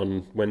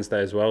on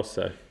Wednesday as well.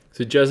 So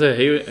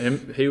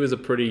Jezza, he was a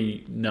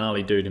pretty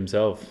gnarly dude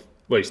himself.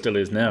 Well, he still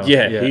is now.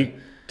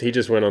 He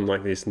just went on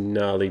like this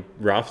gnarly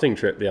rafting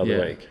trip the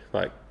other week.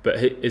 But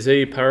is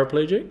he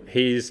paraplegic?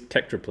 He's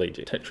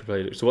tetraplegic.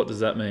 Tetraplegic. So what does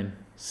that mean?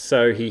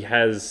 So he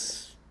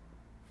has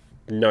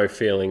no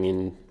feeling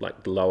in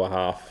like the lower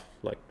half,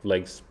 like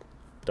legs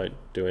don't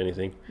do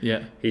anything.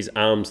 Yeah. His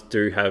arms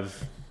do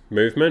have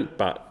movement,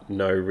 but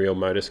no real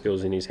motor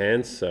skills in his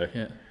hands. So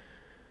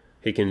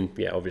he can,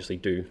 obviously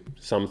do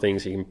some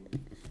things. He can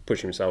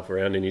push himself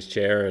around in his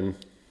chair, and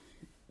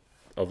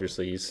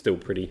obviously he's still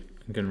pretty.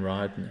 He can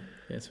ride.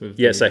 So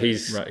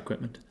he's right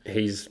equipment.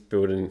 He's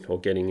building or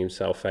getting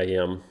himself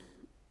a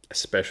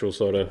special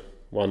sort of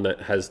one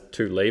that has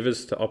two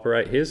levers to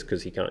operate his,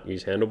 because he can't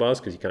use handlebars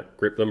because he can't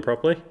grip them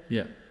properly.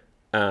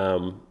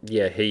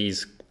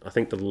 I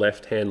think the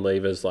left hand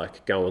levers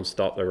like go and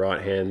stop, the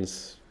right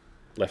hands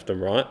left and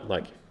right,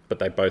 but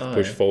they both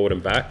push forward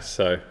and back.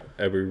 So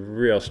it'll be a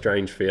real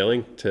strange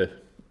feeling to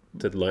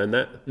learn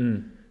that,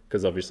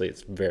 because obviously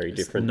it's very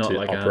different to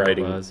like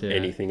operating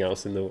anything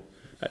else in the.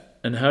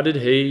 And how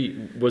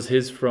did was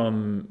his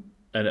from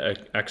an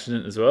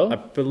accident as well? I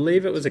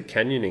believe it was a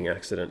canyoning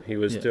accident. He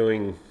was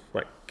doing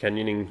like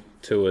canyoning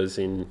tours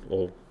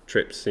or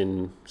trips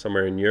in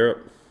somewhere in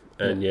Europe,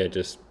 and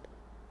just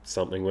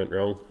something went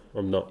wrong.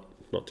 I'm not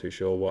too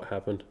sure what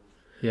happened.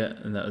 Yeah,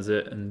 and that was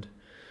it. And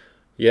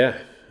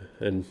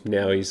and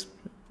now he's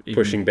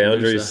pushing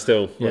boundaries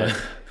still.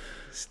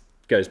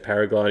 Goes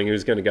paragliding. He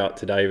was going to go up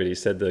today, but he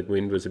said the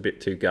wind was a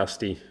bit too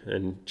gusty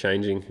and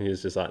changing. He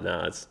was just like,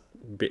 nah, it's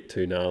a bit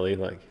too gnarly.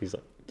 Like he's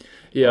like,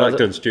 I like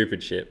doing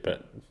stupid shit,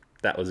 but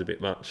that was a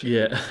bit much.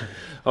 Yeah,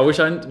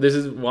 this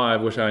is why I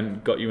wish I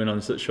got you in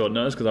on such short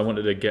notice, because I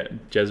wanted to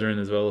get Jezza in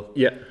as well.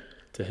 Yeah,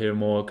 to hear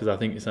more, because I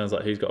think it sounds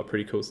like he's got a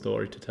pretty cool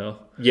story to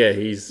tell. Yeah,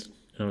 he's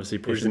obviously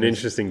an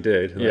interesting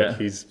dude. Like,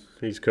 he's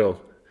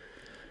cool.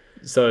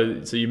 So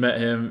you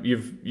met him.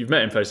 You've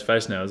met him face to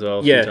face now as well.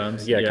 A few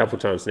times. A couple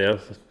of times now.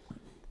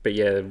 But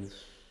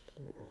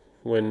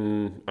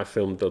when I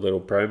filmed the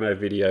little promo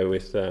video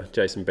with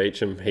Jason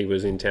Beecham, he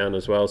was in town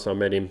as well, so I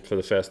met him for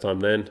the first time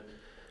then.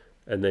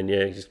 And then,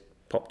 he just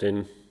popped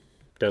in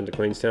down to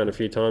Queenstown a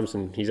few times,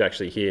 and he's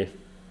actually here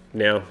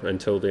now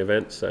until the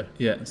event. So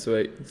yeah,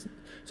 sweet.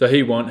 So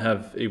he won't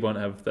have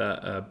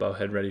that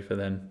bowhead ready for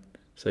then.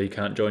 So he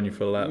can't join you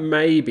for a lap.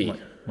 maybe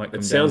Might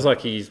come it sounds down.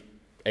 like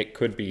it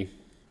could be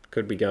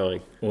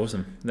going.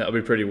 Awesome. That'll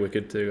be pretty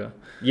wicked too.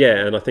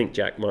 Yeah, and I think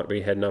Jack might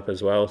be heading up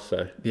as well.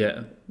 So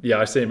Yeah,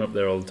 I see him up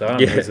there all the time.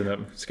 Yeah. It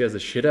scares the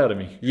shit out of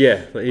me.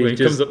 yeah, He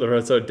comes up the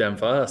road so damn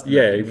fast.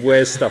 he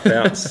wears stuff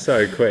out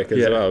so quick as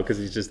Yeah. well because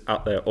he's just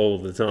up there all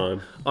the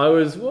time. What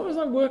was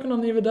I working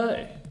on the other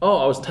day? Oh,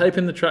 I was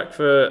taping the track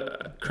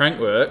for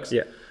Crankworks.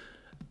 Yeah,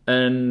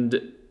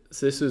 And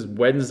so this was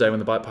Wednesday when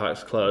the bike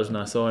park's closed, and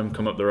I saw him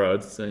come up the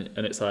road,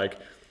 and it's like,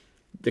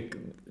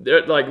 they're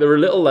a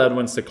little loud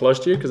once they're close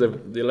to you because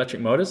of the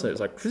electric motors. So it's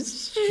like,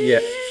 yeah,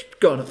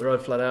 going up the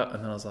road flat out,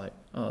 and then I was like,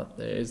 oh,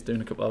 there he is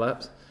doing a couple of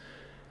laps,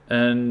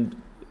 and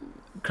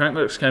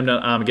Crankworks came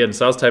down Armageddon,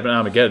 so I was taping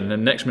Armageddon,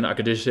 and next minute I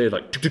could just hear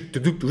like,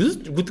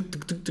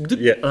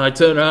 Yeah. and I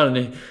turned around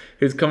and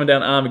he was coming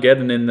down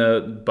Armageddon in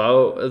the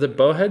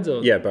bowheads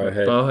or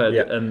bowhead,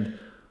 yeah. and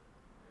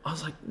I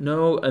was like,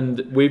 no, and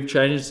we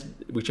changed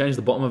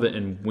the bottom of it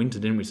in winter,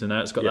 didn't we? So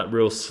now it's got that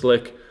real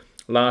slick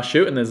last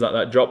shoot, and there's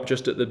that drop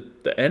just at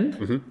the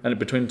end, and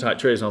between the tight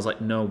trees, and I was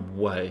like, no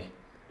way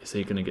is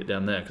he going to get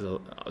down there?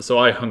 So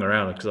I hung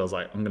around because I was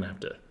like, I'm going to have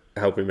to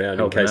help him out in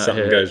help him case out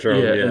something here. goes wrong.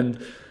 Yeah,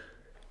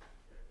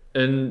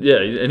 And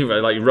anyway,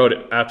 like, he rode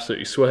it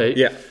absolutely sweet.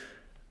 yeah,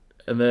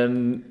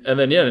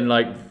 And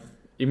like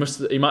he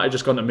might have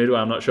just gone to midway,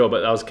 I'm not sure,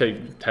 but I was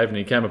taping,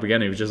 he came up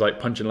again, he was just like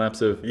punching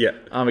laps of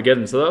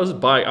Armageddon. So that was a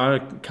bike. I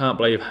can't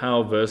believe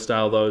how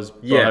versatile those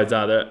bowheads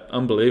are. They're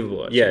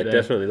unbelievable, actually. yeah,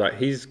 definitely. Like,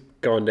 he's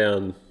gone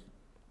down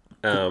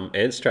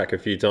Ants track a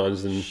few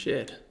times, and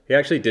Shit. he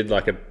actually did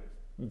like a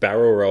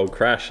barrel roll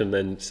crash and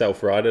then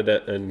self-righted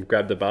it and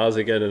grabbed the bars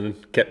again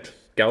and kept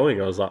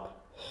going. I was like,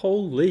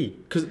 holy.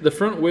 Because the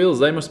front wheels,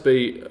 they must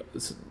be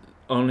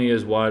only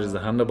as wide as the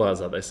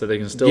handlebars, are they? So they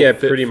can still fit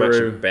pretty much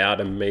through.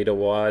 about a metre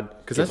wide.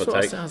 Because that's what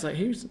I said. I was like,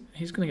 he's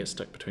going to get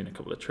stuck between a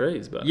couple of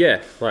trees. But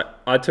Yeah, like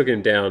I took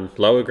him down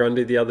Lower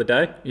Grundy the other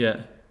day,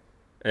 yeah.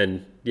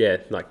 and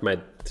like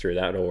made through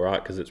that all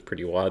right because it's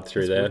pretty wide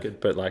through That's there.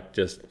 wicked. But like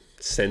just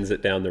sends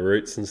it down the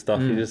roots and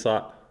stuff. You're just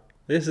like,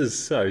 this is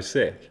so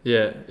sick.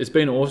 Yeah, it's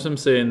been awesome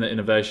seeing the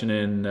innovation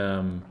in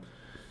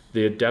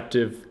the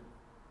adaptive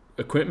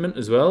equipment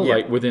as well, Yeah.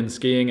 like within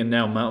skiing and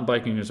now mountain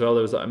biking as well.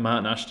 There was like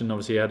Martin Ashton,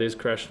 obviously had his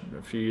crash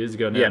a few years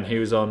ago now, and he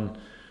was on.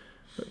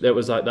 There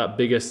was like that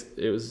biggest.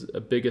 It was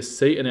a bigger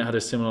seat, and it had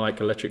a similar like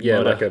electric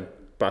motor. Like a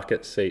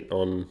bucket seat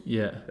on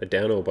a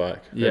downhill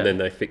bike, and then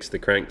they fixed the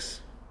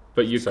cranks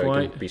But you're so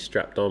it can be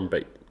strapped on.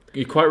 But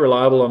you're quite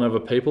reliable on other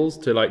people's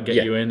to like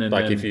get you in and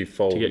like then if you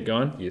fall to get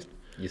going.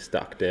 You're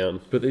stuck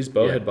down. But these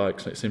bowhead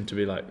bikes like, seem to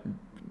be like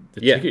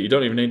the ticket. You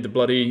don't even need the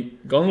bloody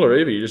gondola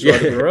either. You just ride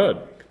up the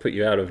road. Put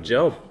you out of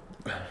job.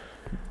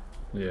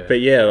 Yeah. But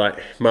yeah,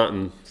 like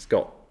Martin's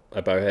got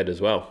a bowhead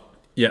as well.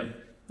 Yeah.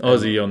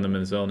 Aussie on them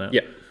as well now.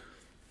 Yeah.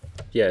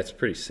 Yeah, it's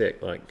pretty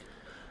sick. Like,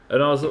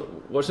 and I was,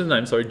 what's his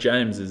name? Sorry,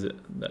 James, is it?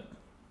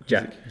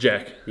 Jack.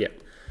 Jack. Yeah.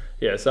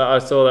 Yeah, so I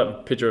saw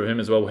that picture of him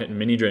as well hitting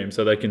mini dream,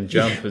 so they can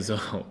jump as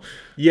well.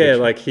 Yeah,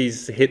 like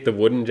he's hit the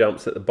wooden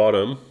jumps at the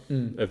bottom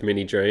of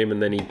Mini Dream,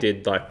 and then he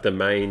did like the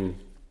main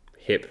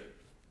hip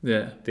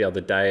the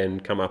other day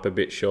and come up a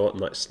bit short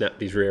and like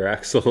snapped his rear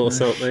axle or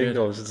something. Shit.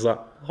 I was just like,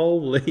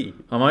 holy.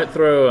 I might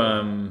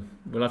throw,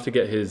 we'll have to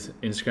get his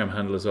Instagram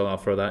handle as well. I'll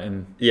throw that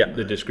in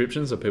the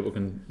description so people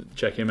can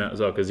check him out as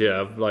well. Because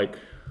I've like,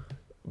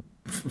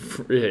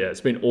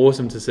 it's been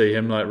awesome to see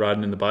him like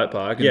riding in the bike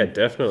park. And yeah,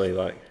 definitely.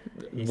 Like,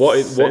 what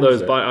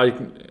those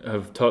bikes, I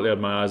have totally had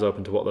my eyes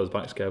open to what those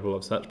bikes are capable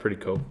of. So that's pretty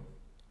cool.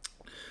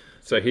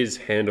 So his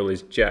handle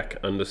is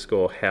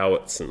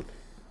Jack_Howitson.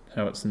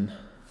 Howitson.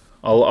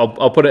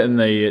 I'll put it in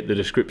the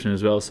description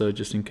as well, so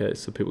just in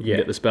case, so people can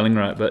get the spelling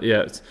right. But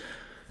the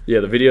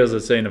videos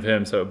I've seen of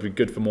him, so it'd be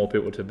good for more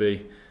people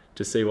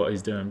to see what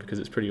he's doing because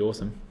it's pretty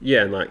awesome.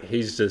 Yeah, and like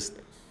he's just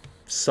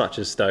such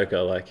a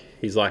stoker. Like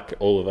he's like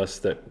all of us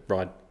that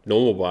ride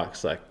normal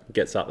bikes. Like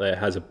gets up there,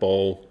 has a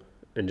ball,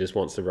 and just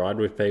wants to ride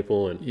with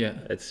people. And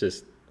it's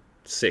just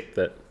sick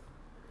that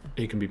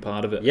he can be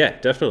part of it. Yeah,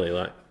 definitely.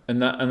 Like,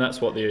 and that's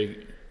what the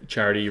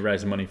charity you're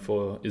raising money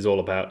for is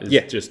all about.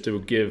 Is just to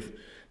give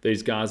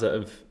these guys that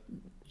have,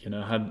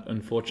 had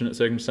unfortunate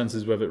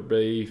circumstances, whether it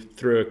be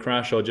through a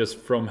crash or just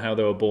from how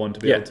they were born, to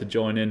be able to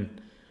join in.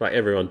 Like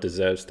everyone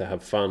deserves to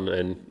have fun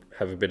and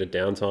have a bit of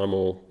downtime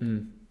or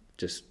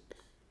just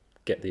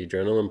get the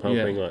adrenaline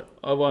pumping. Yeah.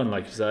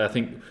 Like you say, I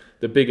think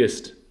the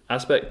biggest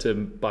aspect to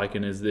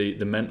biking is the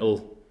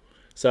mental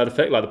side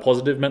effect, like the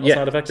positive mental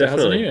side effects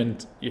definitely. it has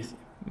on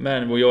you.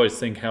 And we always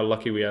think how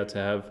lucky we are to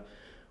have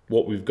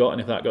what we've got, and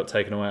if that got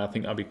taken away, I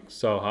think that'd be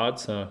so hard.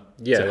 So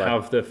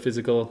have the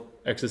physical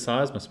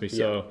exercise must be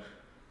so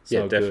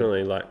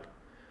definitely. Like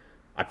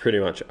I pretty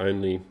much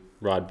only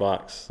ride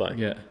bikes. Like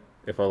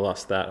if I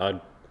lost that, I'd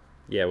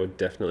would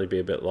definitely be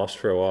a bit lost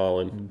for a while.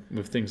 And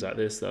With things like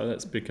this, though,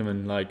 that's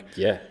becoming like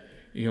yeah,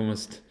 you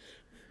almost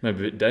maybe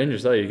a bit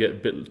dangerous. Though you get a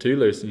bit too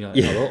loose, and you're like,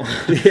 yeah,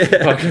 oh,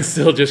 well, I can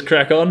still just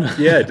crack on.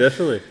 yeah,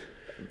 definitely.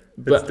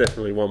 That's But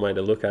definitely one way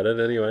to look at it,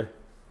 anyway.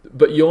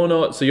 but you're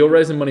not. So you're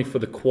raising money for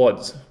the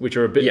quads, which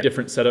are a bit Yeah.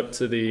 different setup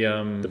to the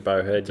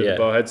Bowhead, the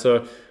bowhead.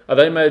 So are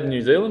they made in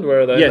New Zealand?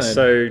 Where are they? Yeah, made?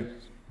 so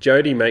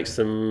Jody makes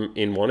them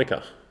in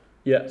Wanaka.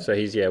 Yeah. So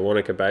he's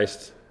Wanaka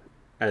based,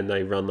 and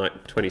they run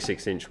like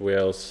 26-inch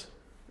wheels,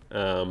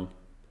 and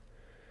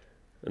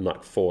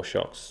like 4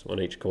 shocks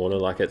on each corner.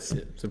 Like it's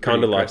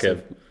kind of like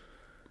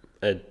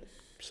a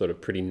sort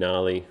of pretty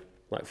gnarly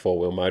like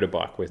 4-wheel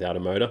motorbike without a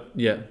motor.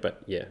 Yeah.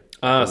 But yeah.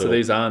 So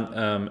these aren't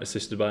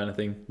assisted by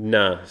anything.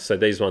 Nah. So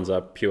these ones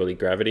are purely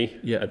gravity.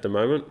 Yeah. At the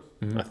moment,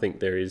 Mm-hmm. I think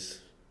there is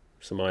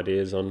some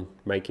ideas on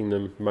making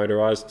them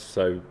motorized,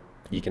 so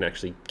you can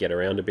actually get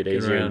around a bit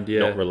easier and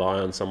not rely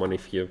on someone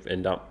if you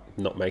end up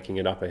not making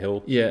it up a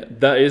hill. Yeah,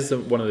 that is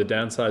one of the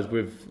downsides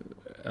with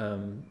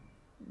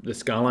the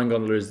Skyline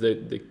gondola is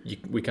that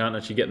we can't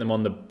actually get them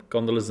on the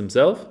gondolas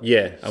themselves.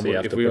 Yeah, And so you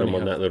have to put them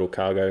on that little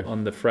cargo.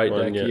 On the freight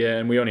one, deck,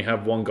 and we only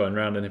have one going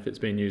around, and if it's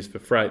being used for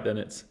freight, then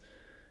it's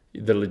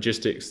the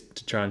logistics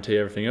to try and tee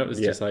everything up. It's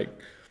just like,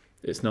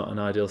 it's not an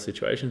ideal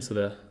situation.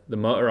 So the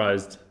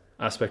motorized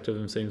aspect of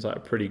them seems like a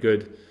pretty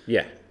good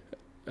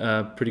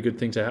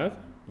thing to have.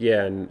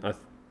 Yeah, and I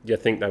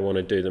think they want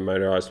to do the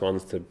motorised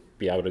ones to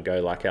be able to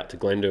go like out to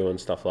Glendale and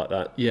stuff like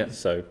that. Yeah.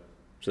 So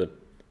it's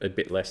a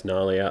bit less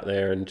gnarly out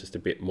there and just a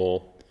bit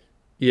more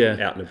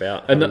out and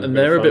about. And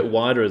they're a bit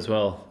wider as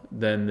well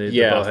than the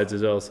bowheads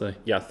as well. So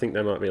yeah, I think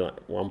they might be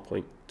like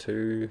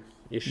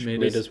 1.2-ish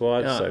meters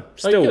wide. Yeah. So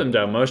still you get them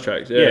down most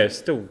tracks. Yeah,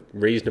 still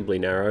reasonably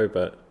narrow,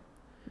 but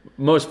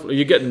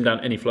you get them down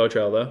any flow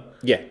trail though.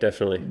 Yeah,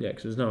 definitely. Yeah,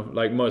 because there's no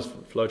like most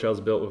flow trails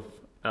are built with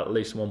at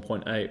least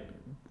 1.8.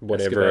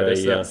 Whatever.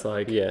 That's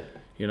like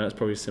it's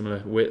probably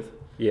similar width.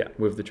 Yeah,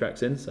 with the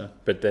tracks in. So,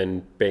 but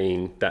then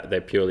being that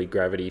they're purely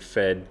gravity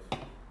fed,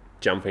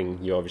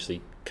 jumping, you obviously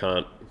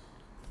can't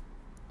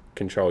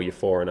control your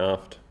fore and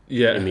aft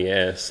in the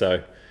air.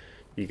 So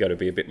you got to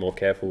be a bit more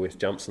careful with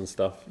jumps and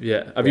stuff.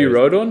 Yeah. Have you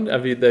rode one?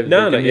 Have you? They've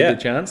given you the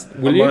chance.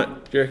 Will you?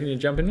 Do you reckon you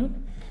jump in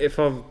one? If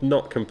I'm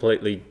not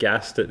completely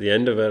gassed at the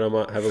end of it, I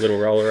might have a little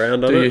roll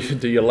around on it.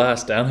 Do your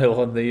last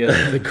downhill on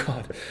the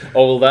quad?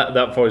 Oh, well,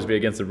 that probably be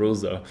against the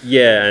rules though.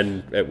 Yeah,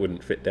 and it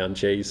wouldn't fit down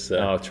cheese. So.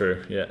 Oh,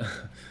 true. Yeah.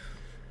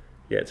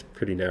 Yeah, it's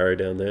pretty narrow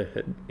down there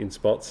in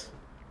spots.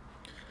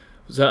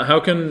 So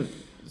how can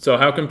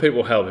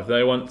people help if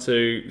they want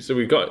to? So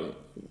you've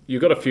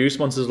got a few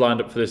sponsors lined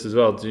up for this as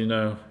well. Do you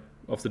know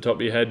off the top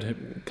of your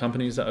head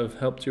companies that have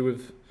helped you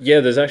with?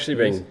 Yeah, there's actually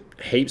been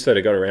heaps that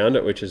have got around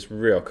it, which is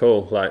real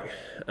cool. Like,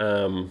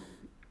 so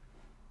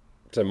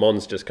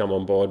Mon's just come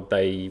on board.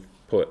 They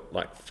put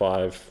like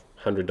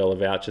 $500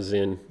 vouchers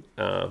in.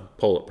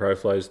 Paul at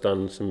ProFlow's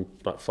done some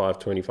like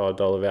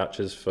 $525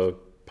 vouchers for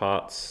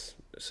parts,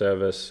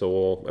 service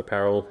or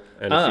apparel,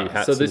 and a few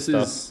hats and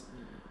stuff.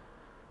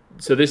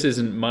 So this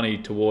isn't money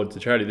towards the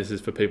charity. This is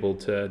for people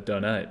to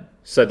donate.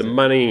 So the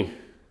money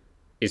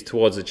is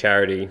towards the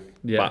charity,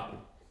 but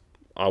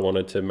I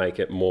wanted to make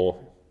it more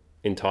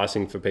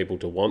enticing for people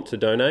to want to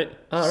donate.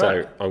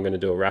 So I'm going to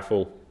do a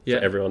raffle for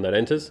everyone that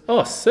enters.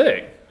 Oh,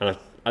 sick! And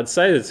I'd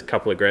say there's a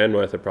couple of grand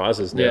worth of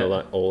prizes now,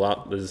 like all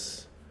up.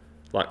 There's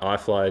like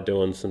iFly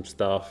doing some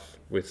stuff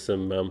with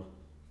some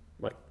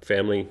like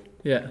family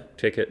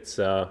tickets.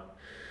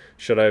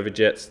 Shot Over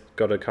Jets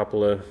got a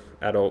couple of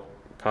adult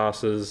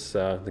passes.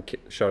 The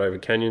Shot Over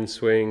Canyon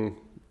Swing,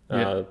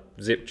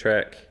 Zip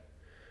Trek.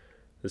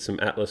 There's some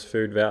Atlas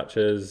food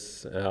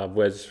vouchers.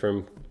 Wes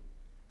from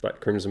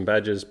like Crimson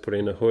Badgers put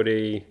in a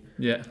hoodie.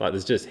 Yeah, like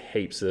there's just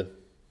heaps of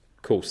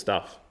cool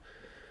stuff.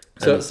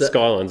 So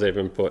Skyline's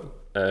even put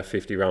a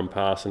 50 run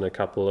pass and a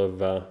couple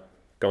of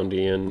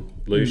Gondi and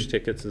luge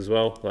tickets as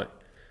well. Like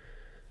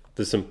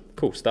there's some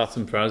cool stuff.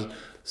 Some prizes.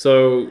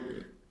 So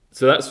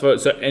that's for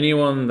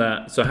anyone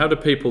that. So how do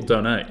people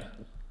donate?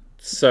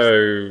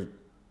 So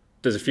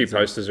there's a few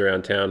posters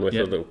around town with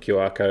a little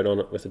QR code on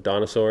it with a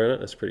dinosaur in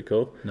it. That's pretty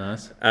cool.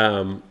 Nice.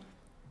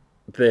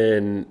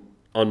 Then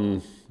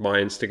on my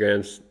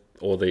Instagrams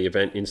or the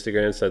event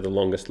Instagram, so the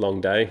longest long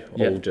day,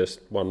 all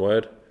just one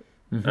word.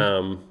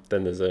 Mm-hmm.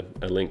 Then there's a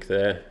link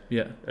there.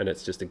 Yeah. And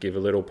it's just a give a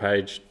little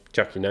page.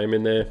 Chuck your name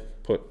in there.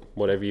 Put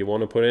whatever you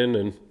want to put in,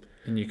 and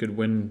you could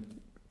win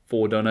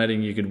for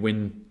donating. You could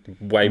win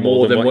way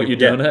more than what you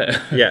donate.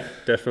 Yeah,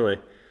 definitely.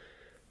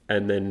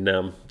 And then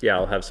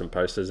I'll have some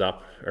posters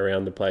up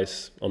around the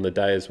place on the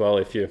day as well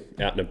if you're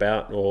out and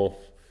about. Or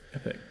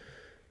epic.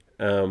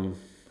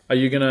 Are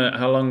you gonna?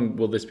 How long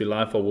will this be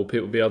live for? Will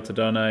people be able to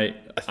donate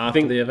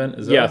after the event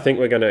as well? Yeah, I think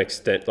we're going to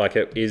extend. Like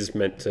it is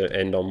meant to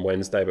end on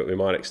Wednesday, but we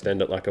might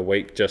extend it like a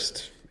week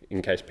just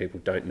in case people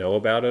don't know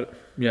about it.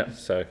 Yeah.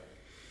 So,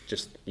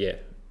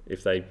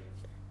 if they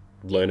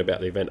learn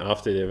about the event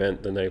after the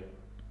event, then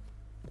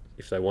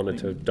if they wanted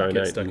to donate,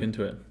 get stuck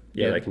into it.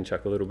 Yeah, they can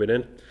chuck a little bit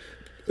in.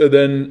 And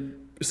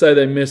then say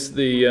they miss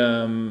the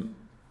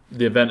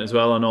event as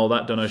well and all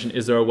that donation.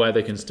 Is there a way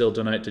they can still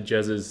donate to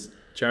Jez's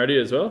charity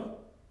as well?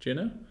 Do you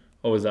know?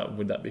 Or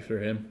would that be for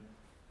him?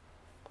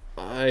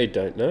 I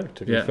don't know,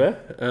 to be Yeah.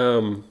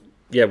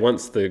 fair.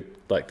 Once the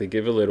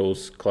Give a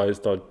Little's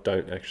closed, I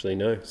don't actually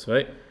know.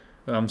 Sweet.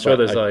 I'm sure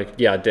But there's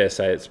I dare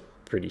say it's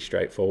pretty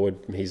straightforward.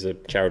 He's a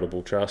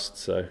charitable trust,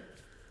 so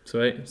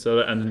sweet. So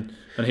and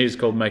he's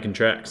called Making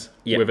Tracks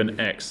with an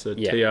X, so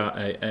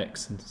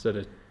TRAX instead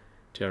of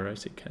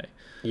TRACK.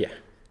 yeah.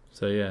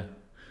 So yeah,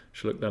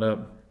 should look that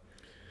up.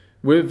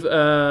 With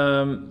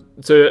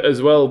so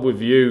as well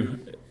with you,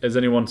 has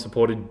anyone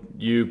supported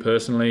you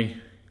personally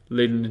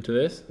leading into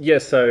this? Yeah,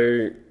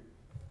 so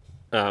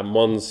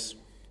Mons,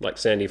 like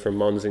Sandy from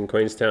Mons in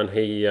Queenstown,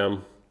 he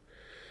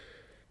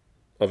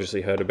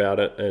obviously heard about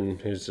it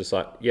and he was just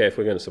like, yeah, if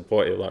we're going to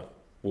support you, like,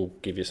 we'll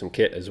give you some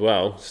kit as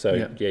well.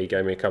 So he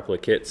gave me a couple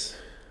of kits,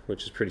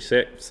 which is pretty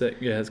sick. Sick,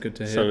 yeah, it's good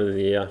to hear. Some of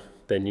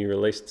their new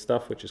released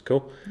stuff, which is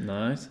cool.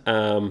 Nice.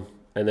 And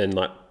then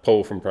like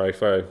Paul from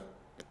Profo,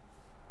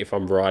 if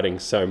I'm riding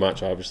so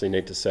much, I obviously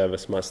need to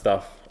service my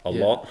stuff a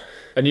lot.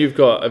 And have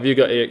you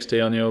got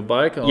EXT on your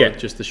bike or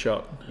just the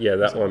shop? Yeah,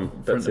 that one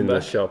that's in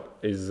the shop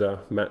is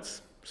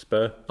Matt's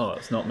Spur. Oh,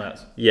 it's not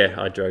Matt's. Yeah,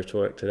 I drove to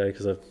work today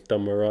because I've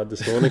done my ride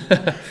this morning.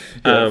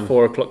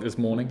 4 o'clock this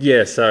morning.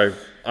 Yeah, so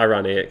I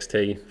run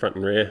EXT front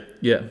and rear.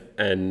 Yeah.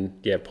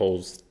 And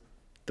Paul's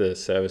the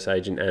service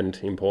agent and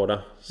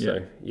importer.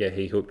 So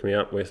he hooked me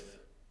up with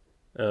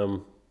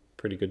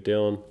pretty good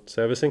deal on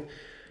servicing.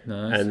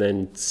 Nice. And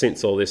then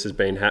since all this has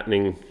been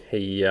happening,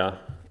 he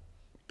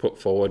put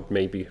forward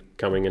me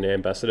becoming an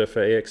ambassador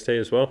for EXT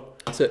as well.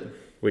 That's it.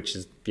 Which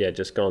is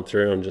just gone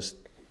through. I'm just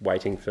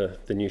waiting for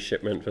the new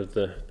shipment of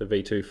the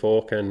V2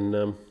 fork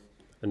and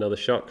another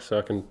shock so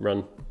I can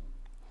run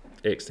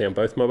EXT on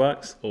both my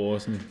bikes.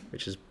 Awesome.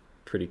 Which is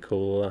pretty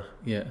cool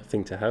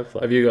thing to have.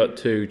 Have you got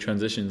 2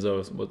 transitions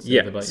or what's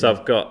the other bike? So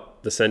I've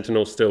got the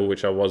Sentinel still,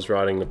 which I was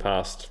riding the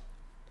past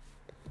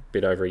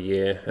bit over a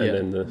year, and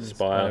then the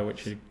Spire,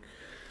 which you're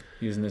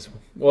using this.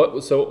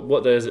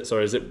 What day is it?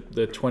 Sorry, is it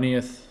the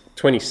 20th?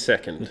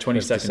 22nd. The 22nd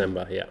of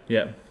December.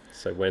 Yeah.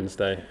 So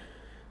Wednesday.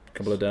 A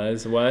couple of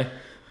days away.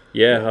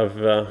 Yeah,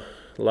 I've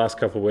last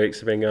couple of weeks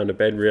I've been going to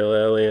bed real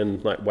early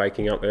and like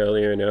waking up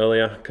earlier and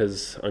earlier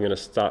because I'm going to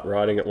start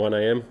riding at 1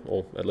 a.m.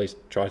 or at least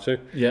try to.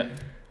 Yeah.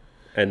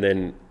 And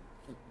then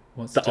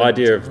the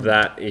idea of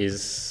that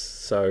is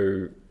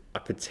so I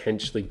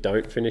potentially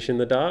don't finish in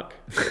the dark.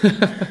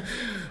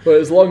 Well,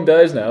 it's long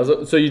days now.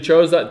 So you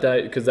chose that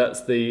date because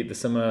that's the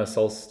summer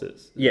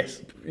solstice.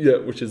 Yes. Yeah,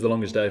 which is the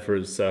longest day for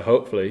us. So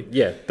hopefully.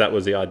 Yeah, that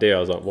was the idea. I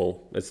was like,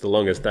 well, it's the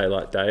longest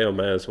daylight day. I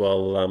may as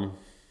well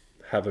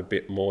have a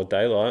bit more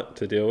daylight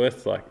to deal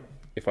with. Like,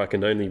 if I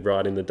can only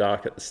ride in the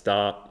dark at the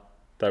start,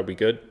 that would be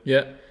good.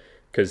 Yeah.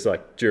 Because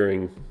like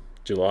during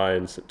July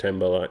and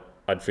September, like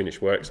I'd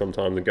finish work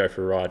sometimes and go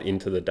for a ride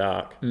into the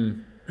dark.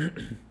 And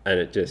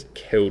it just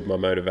killed my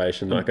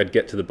motivation. Like I'd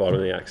get to the bottom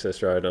of the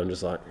access road and I'm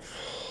just like,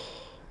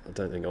 I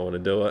don't think I want to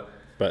do it.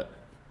 But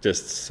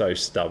just so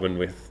stubborn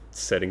with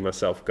setting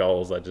myself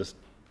goals, I just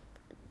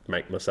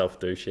make myself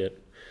do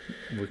shit.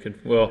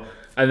 Well,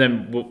 and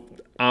then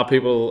are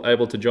people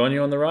able to join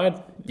you on the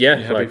ride? Yeah. Are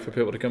you happy for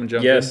people to come and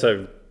jump in? Yeah,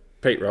 so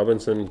Pete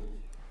Robinson,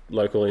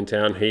 local in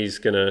town, he's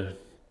going to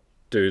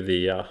do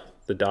the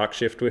dark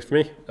shift with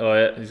me. Oh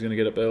yeah, he's going to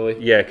get up early.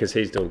 Yeah, because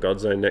he's doing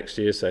Godzone next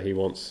year, so he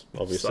wants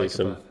obviously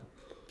some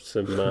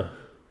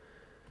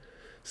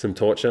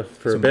torture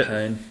for a bit.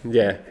 Pain.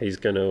 Yeah, he's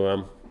going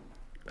to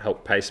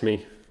help pace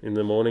me in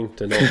the morning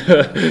to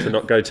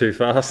not go too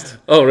fast.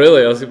 Oh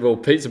really? I was well,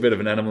 Pete's a bit of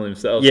an animal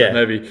himself. Yeah, so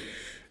maybe.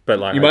 But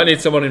like you might need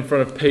someone in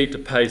front of Pete to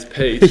pace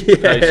Pete. To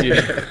pace you.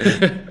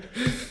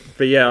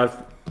 But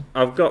yeah,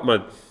 I've got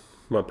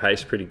my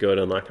pace pretty good,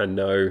 and like I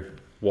know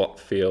what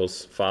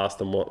feels fast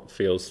and what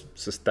feels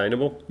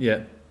sustainable.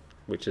 Yeah.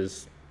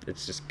 It's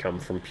just come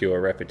from pure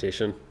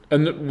repetition.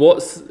 And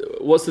what's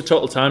the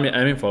total time you're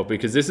aiming for?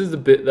 Because this is the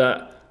bit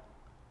that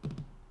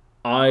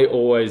I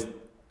always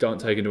don't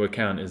take into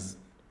account is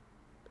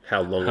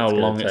how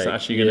long it's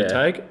actually going to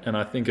take. And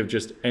I think of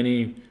just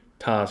any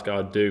task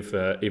I'd do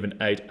for even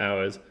 8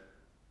 hours,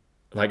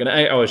 like an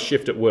 8-hour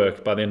shift at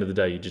work, by the end of the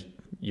day,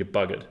 you're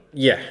buggered.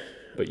 Yeah.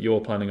 But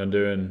you're planning on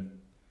doing...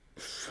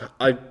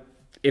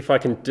 If I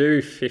can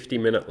do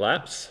 50-minute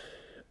laps,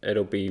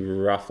 it'll be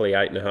roughly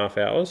 8.5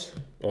 hours,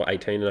 or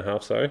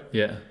 18.5, sorry.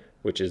 Yeah.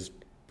 Which is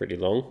pretty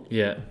long.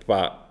 Yeah.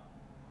 But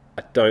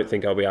I don't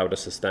think I'll be able to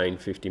sustain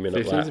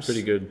 50-minute laps. 50 is a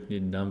pretty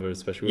good number,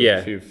 especially with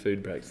a few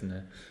food breaks in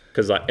there.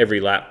 Because like every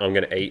lap I'm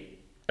going to eat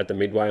at the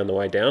midway on the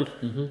way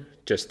down,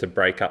 just to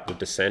break up the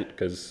descent,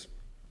 because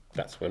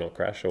that's when I'll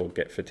crash or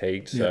get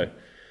fatigued. So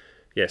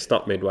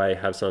stop midway,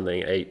 have something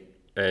to eat,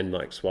 and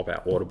like swap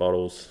out water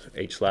bottles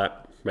each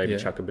lap. Maybe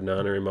chuck a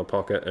banana in my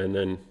pocket, and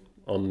then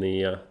on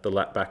the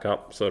lap back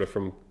up, sort of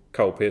from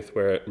Colpith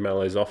where it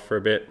mellows off for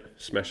a bit,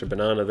 smash a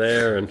banana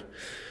there and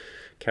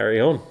carry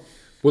on.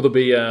 Will there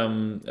be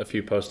a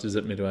few posters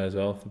at Midway as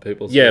well for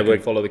people so they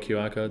can follow the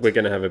QR codes? We're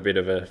going to have a bit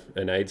of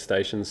an aid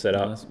station set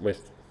up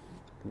with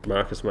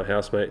Marcus, my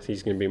housemate.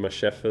 He's going to be my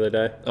chef for the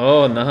day.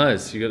 Oh,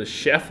 nice. You got a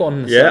chef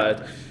on the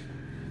side.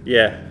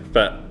 Yeah,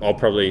 but we'll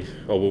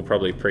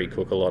probably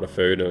pre-cook a lot of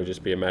food, and it'll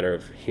just be a matter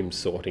of him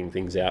sorting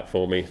things out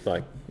for me.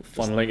 Like,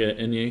 Funneling it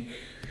in you.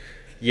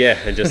 yeah,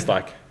 and just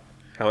like,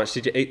 how much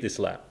did you eat this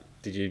lap?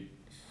 Did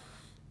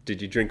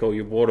you drink all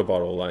your water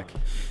bottle? Like,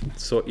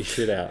 sort your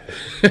shit out.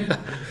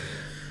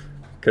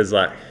 Because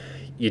like,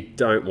 you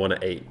don't want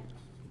to eat.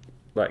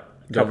 Like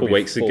a couple of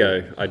weeks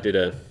ago, I did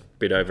a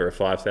bit over a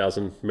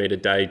 5,000 meter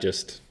day,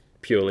 just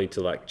purely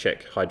to like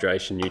check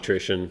hydration,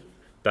 nutrition,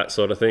 that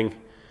sort of thing.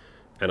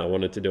 And I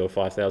wanted to do a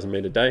 5,000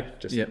 meter day,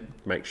 just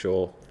make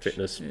sure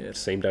fitness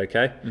seemed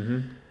okay. Mm-hmm.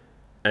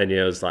 And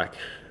yeah, it was like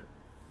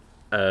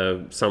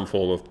some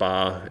form of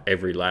bar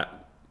every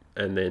lap,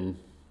 and then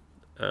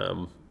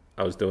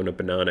I was doing a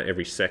banana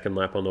every second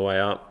lap on the way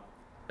up,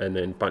 and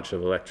then a bunch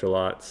of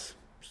electrolytes,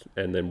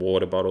 and then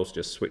water bottles,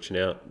 just switching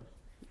out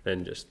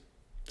and just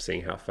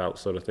seeing how it felt,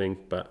 sort of thing.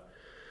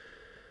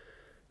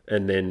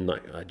 And then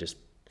like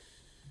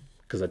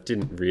because I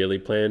didn't really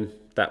plan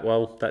that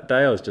well that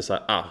day, I was just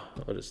like, I'll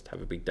just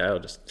have a big day. I'll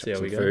just have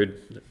some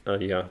food.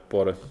 I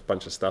bought a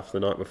bunch of stuff the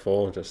night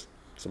before, just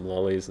some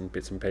lollies and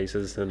bits and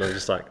pieces, and I was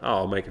just like,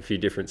 I'll make a few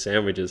different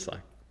sandwiches,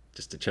 like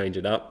just to change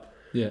it up.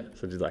 Yeah.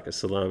 So I did like a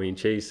salami and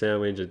cheese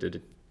sandwich. I did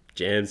a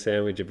jam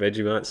sandwich, a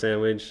Vegemite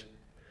sandwich,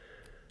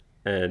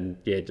 and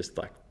just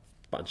like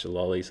a bunch of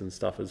lollies and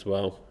stuff as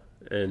well.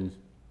 And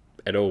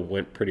it all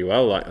went pretty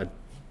well. Like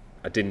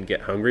I didn't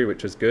get hungry,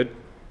 which was good.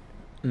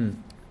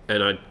 And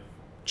I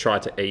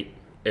tried to eat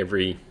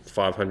every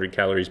 500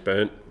 calories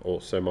burnt,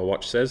 or so my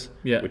watch says,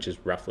 which is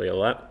roughly a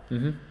lap.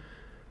 Mm-hmm.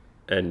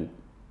 And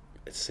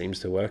it seems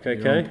to work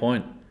okay. You're on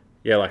point.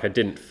 Yeah, like I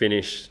didn't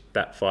finish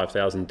that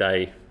 5,000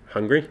 day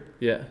hungry.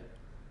 Yeah.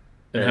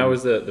 And how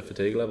was the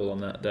fatigue level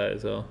on that day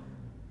as well?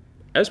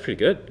 That was pretty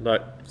good.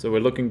 Like, so we're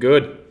looking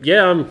good.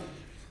 Yeah,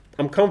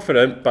 I'm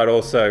confident, but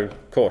also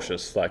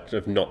cautious, like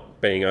of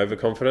not being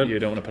overconfident. You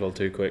don't want to pedal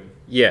too quick.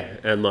 Yeah,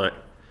 and like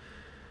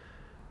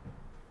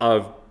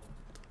I've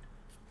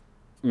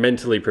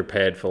mentally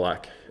prepared for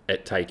like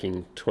it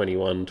taking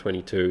 21,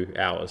 22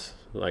 hours.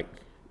 Like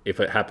if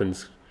it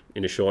happens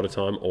in a shorter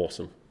time,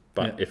 awesome.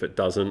 But if it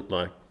doesn't,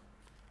 like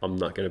I'm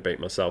not going to beat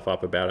myself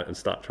up about it and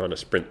start trying to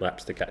sprint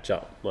laps to catch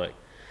up. Like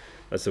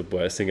that's the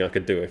worst thing I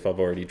could do if I've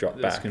already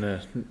dropped back. It's going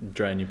to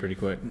drain you pretty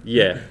quick.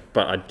 Yeah,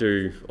 but I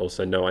do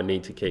also know I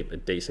need to keep a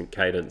decent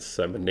cadence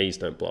so my knees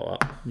don't blow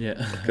up.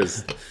 Yeah.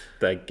 Because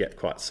they get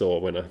quite sore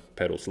when I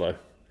pedal slow.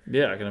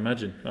 Yeah, I can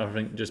imagine. I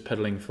think just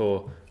pedaling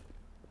for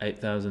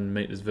 8,000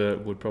 meters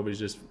vert would probably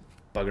just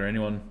bugger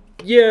anyone.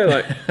 Yeah,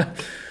 like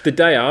the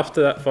day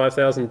after that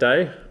 5,000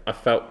 day, I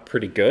felt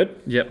pretty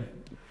good. Yep.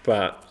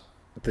 But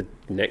the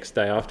next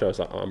day after, I was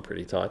like, I'm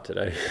pretty tired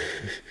today.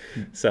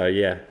 So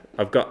yeah,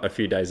 I've got a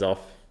few days off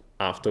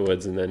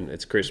afterwards, and then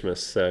it's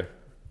Christmas, so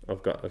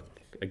I've got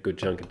a good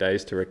chunk of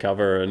days to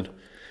recover and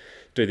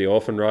do the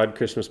orphan ride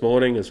Christmas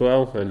morning as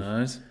well. And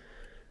nice.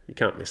 You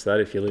can't miss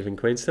that if you live in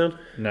Queenstown.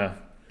 No.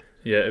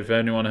 Yeah, if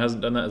anyone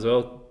hasn't done that as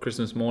well,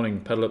 Christmas morning,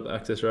 pedal up the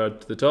access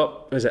road to the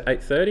top. Is it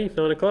 8:30,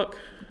 9 o'clock?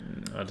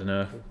 I don't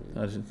know.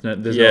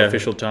 There's no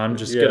official time.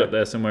 Just get up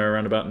there somewhere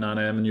around about 9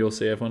 a.m. and you'll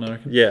see everyone, I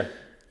reckon. Yeah,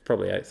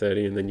 probably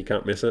 8:30, and then you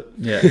can't miss it.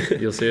 Yeah,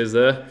 you'll see us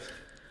there.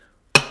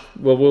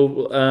 Well,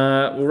 we'll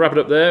wrap it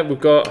up there.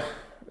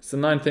 It's the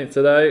 19th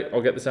today.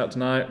 I'll get this out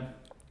tonight.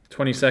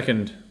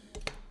 22nd,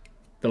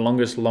 the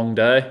longest long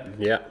day.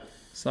 Yeah.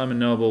 Simon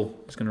Noble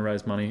is going to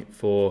raise money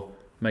for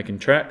making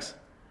tracks.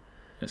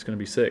 It's going to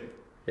be sick.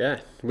 Yeah.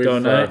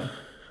 I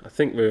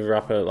think we're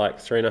up at like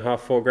 3.5,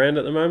 4 grand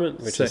at the moment,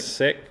 which is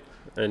sick.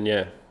 And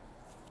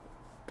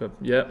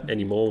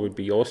any more would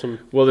be awesome.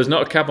 Well, there's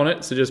not a cap on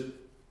it, so just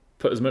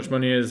put as much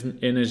money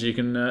in as you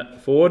can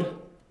afford,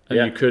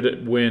 and you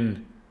could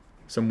win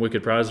some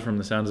wicked prizes from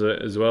the sounds of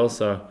it as well.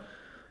 So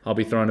I'll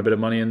be throwing a bit of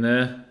money in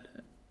there,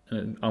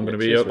 and I'm going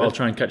to be up. I'll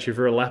try and catch you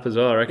for a lap as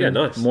well, I reckon.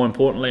 Yeah, nice. More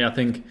importantly, I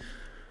think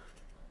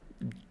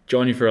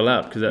join you for a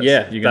lap, because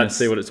you're going to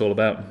see what it's all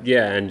about.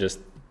 Yeah, and just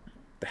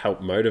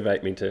help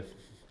motivate me to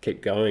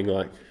keep going.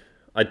 Like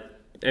I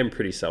am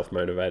pretty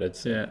self-motivated.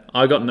 So. Yeah,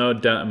 I got no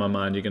doubt in my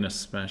mind you're going to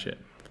smash it.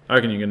 I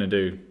reckon you're going to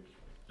do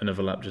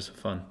another lap just for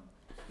fun.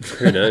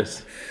 Who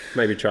knows?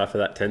 Maybe try for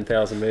that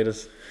 10,000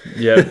 meters.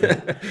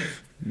 Yeah.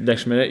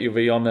 Next minute you'll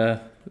be on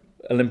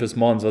Olympus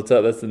Mons. What's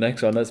that? That's the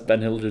next one. That's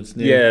Ben Hildred's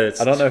new. Yeah.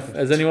 I don't know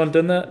has anyone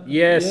done that?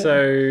 Yeah,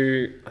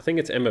 so I think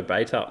it's Emma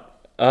Baytup.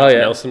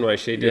 Nelson Way.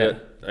 She did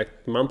it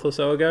a month or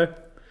so ago,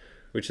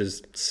 which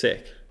is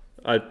sick.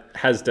 It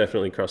has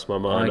definitely crossed my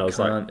mind. I was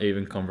can't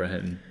even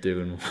comprehend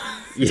doing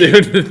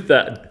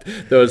that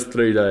those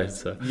 3 days.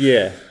 So.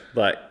 Yeah,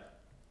 like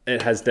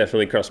it has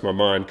definitely crossed my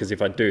mind, because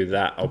if I do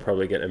that, I'll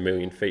probably get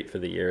 1,000,000 feet for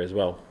the year as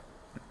well.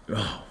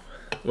 Oh,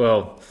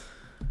 well,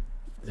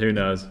 who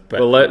knows? But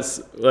well,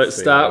 let's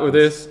start with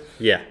this.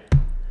 Yeah.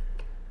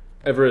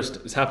 Everest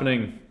is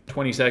happening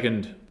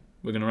 22nd.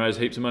 We're going to raise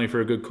heaps of money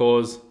for a good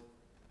cause.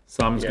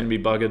 Simon's going to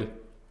be buggered.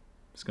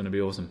 It's going to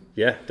be awesome.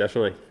 Yeah,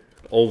 definitely.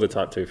 All the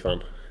Type 2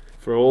 fun.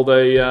 For all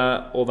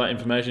that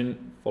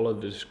information, follow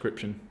the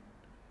description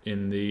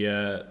in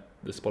the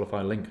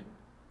Spotify link.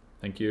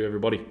 Thank you,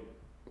 everybody.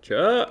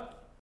 Sure.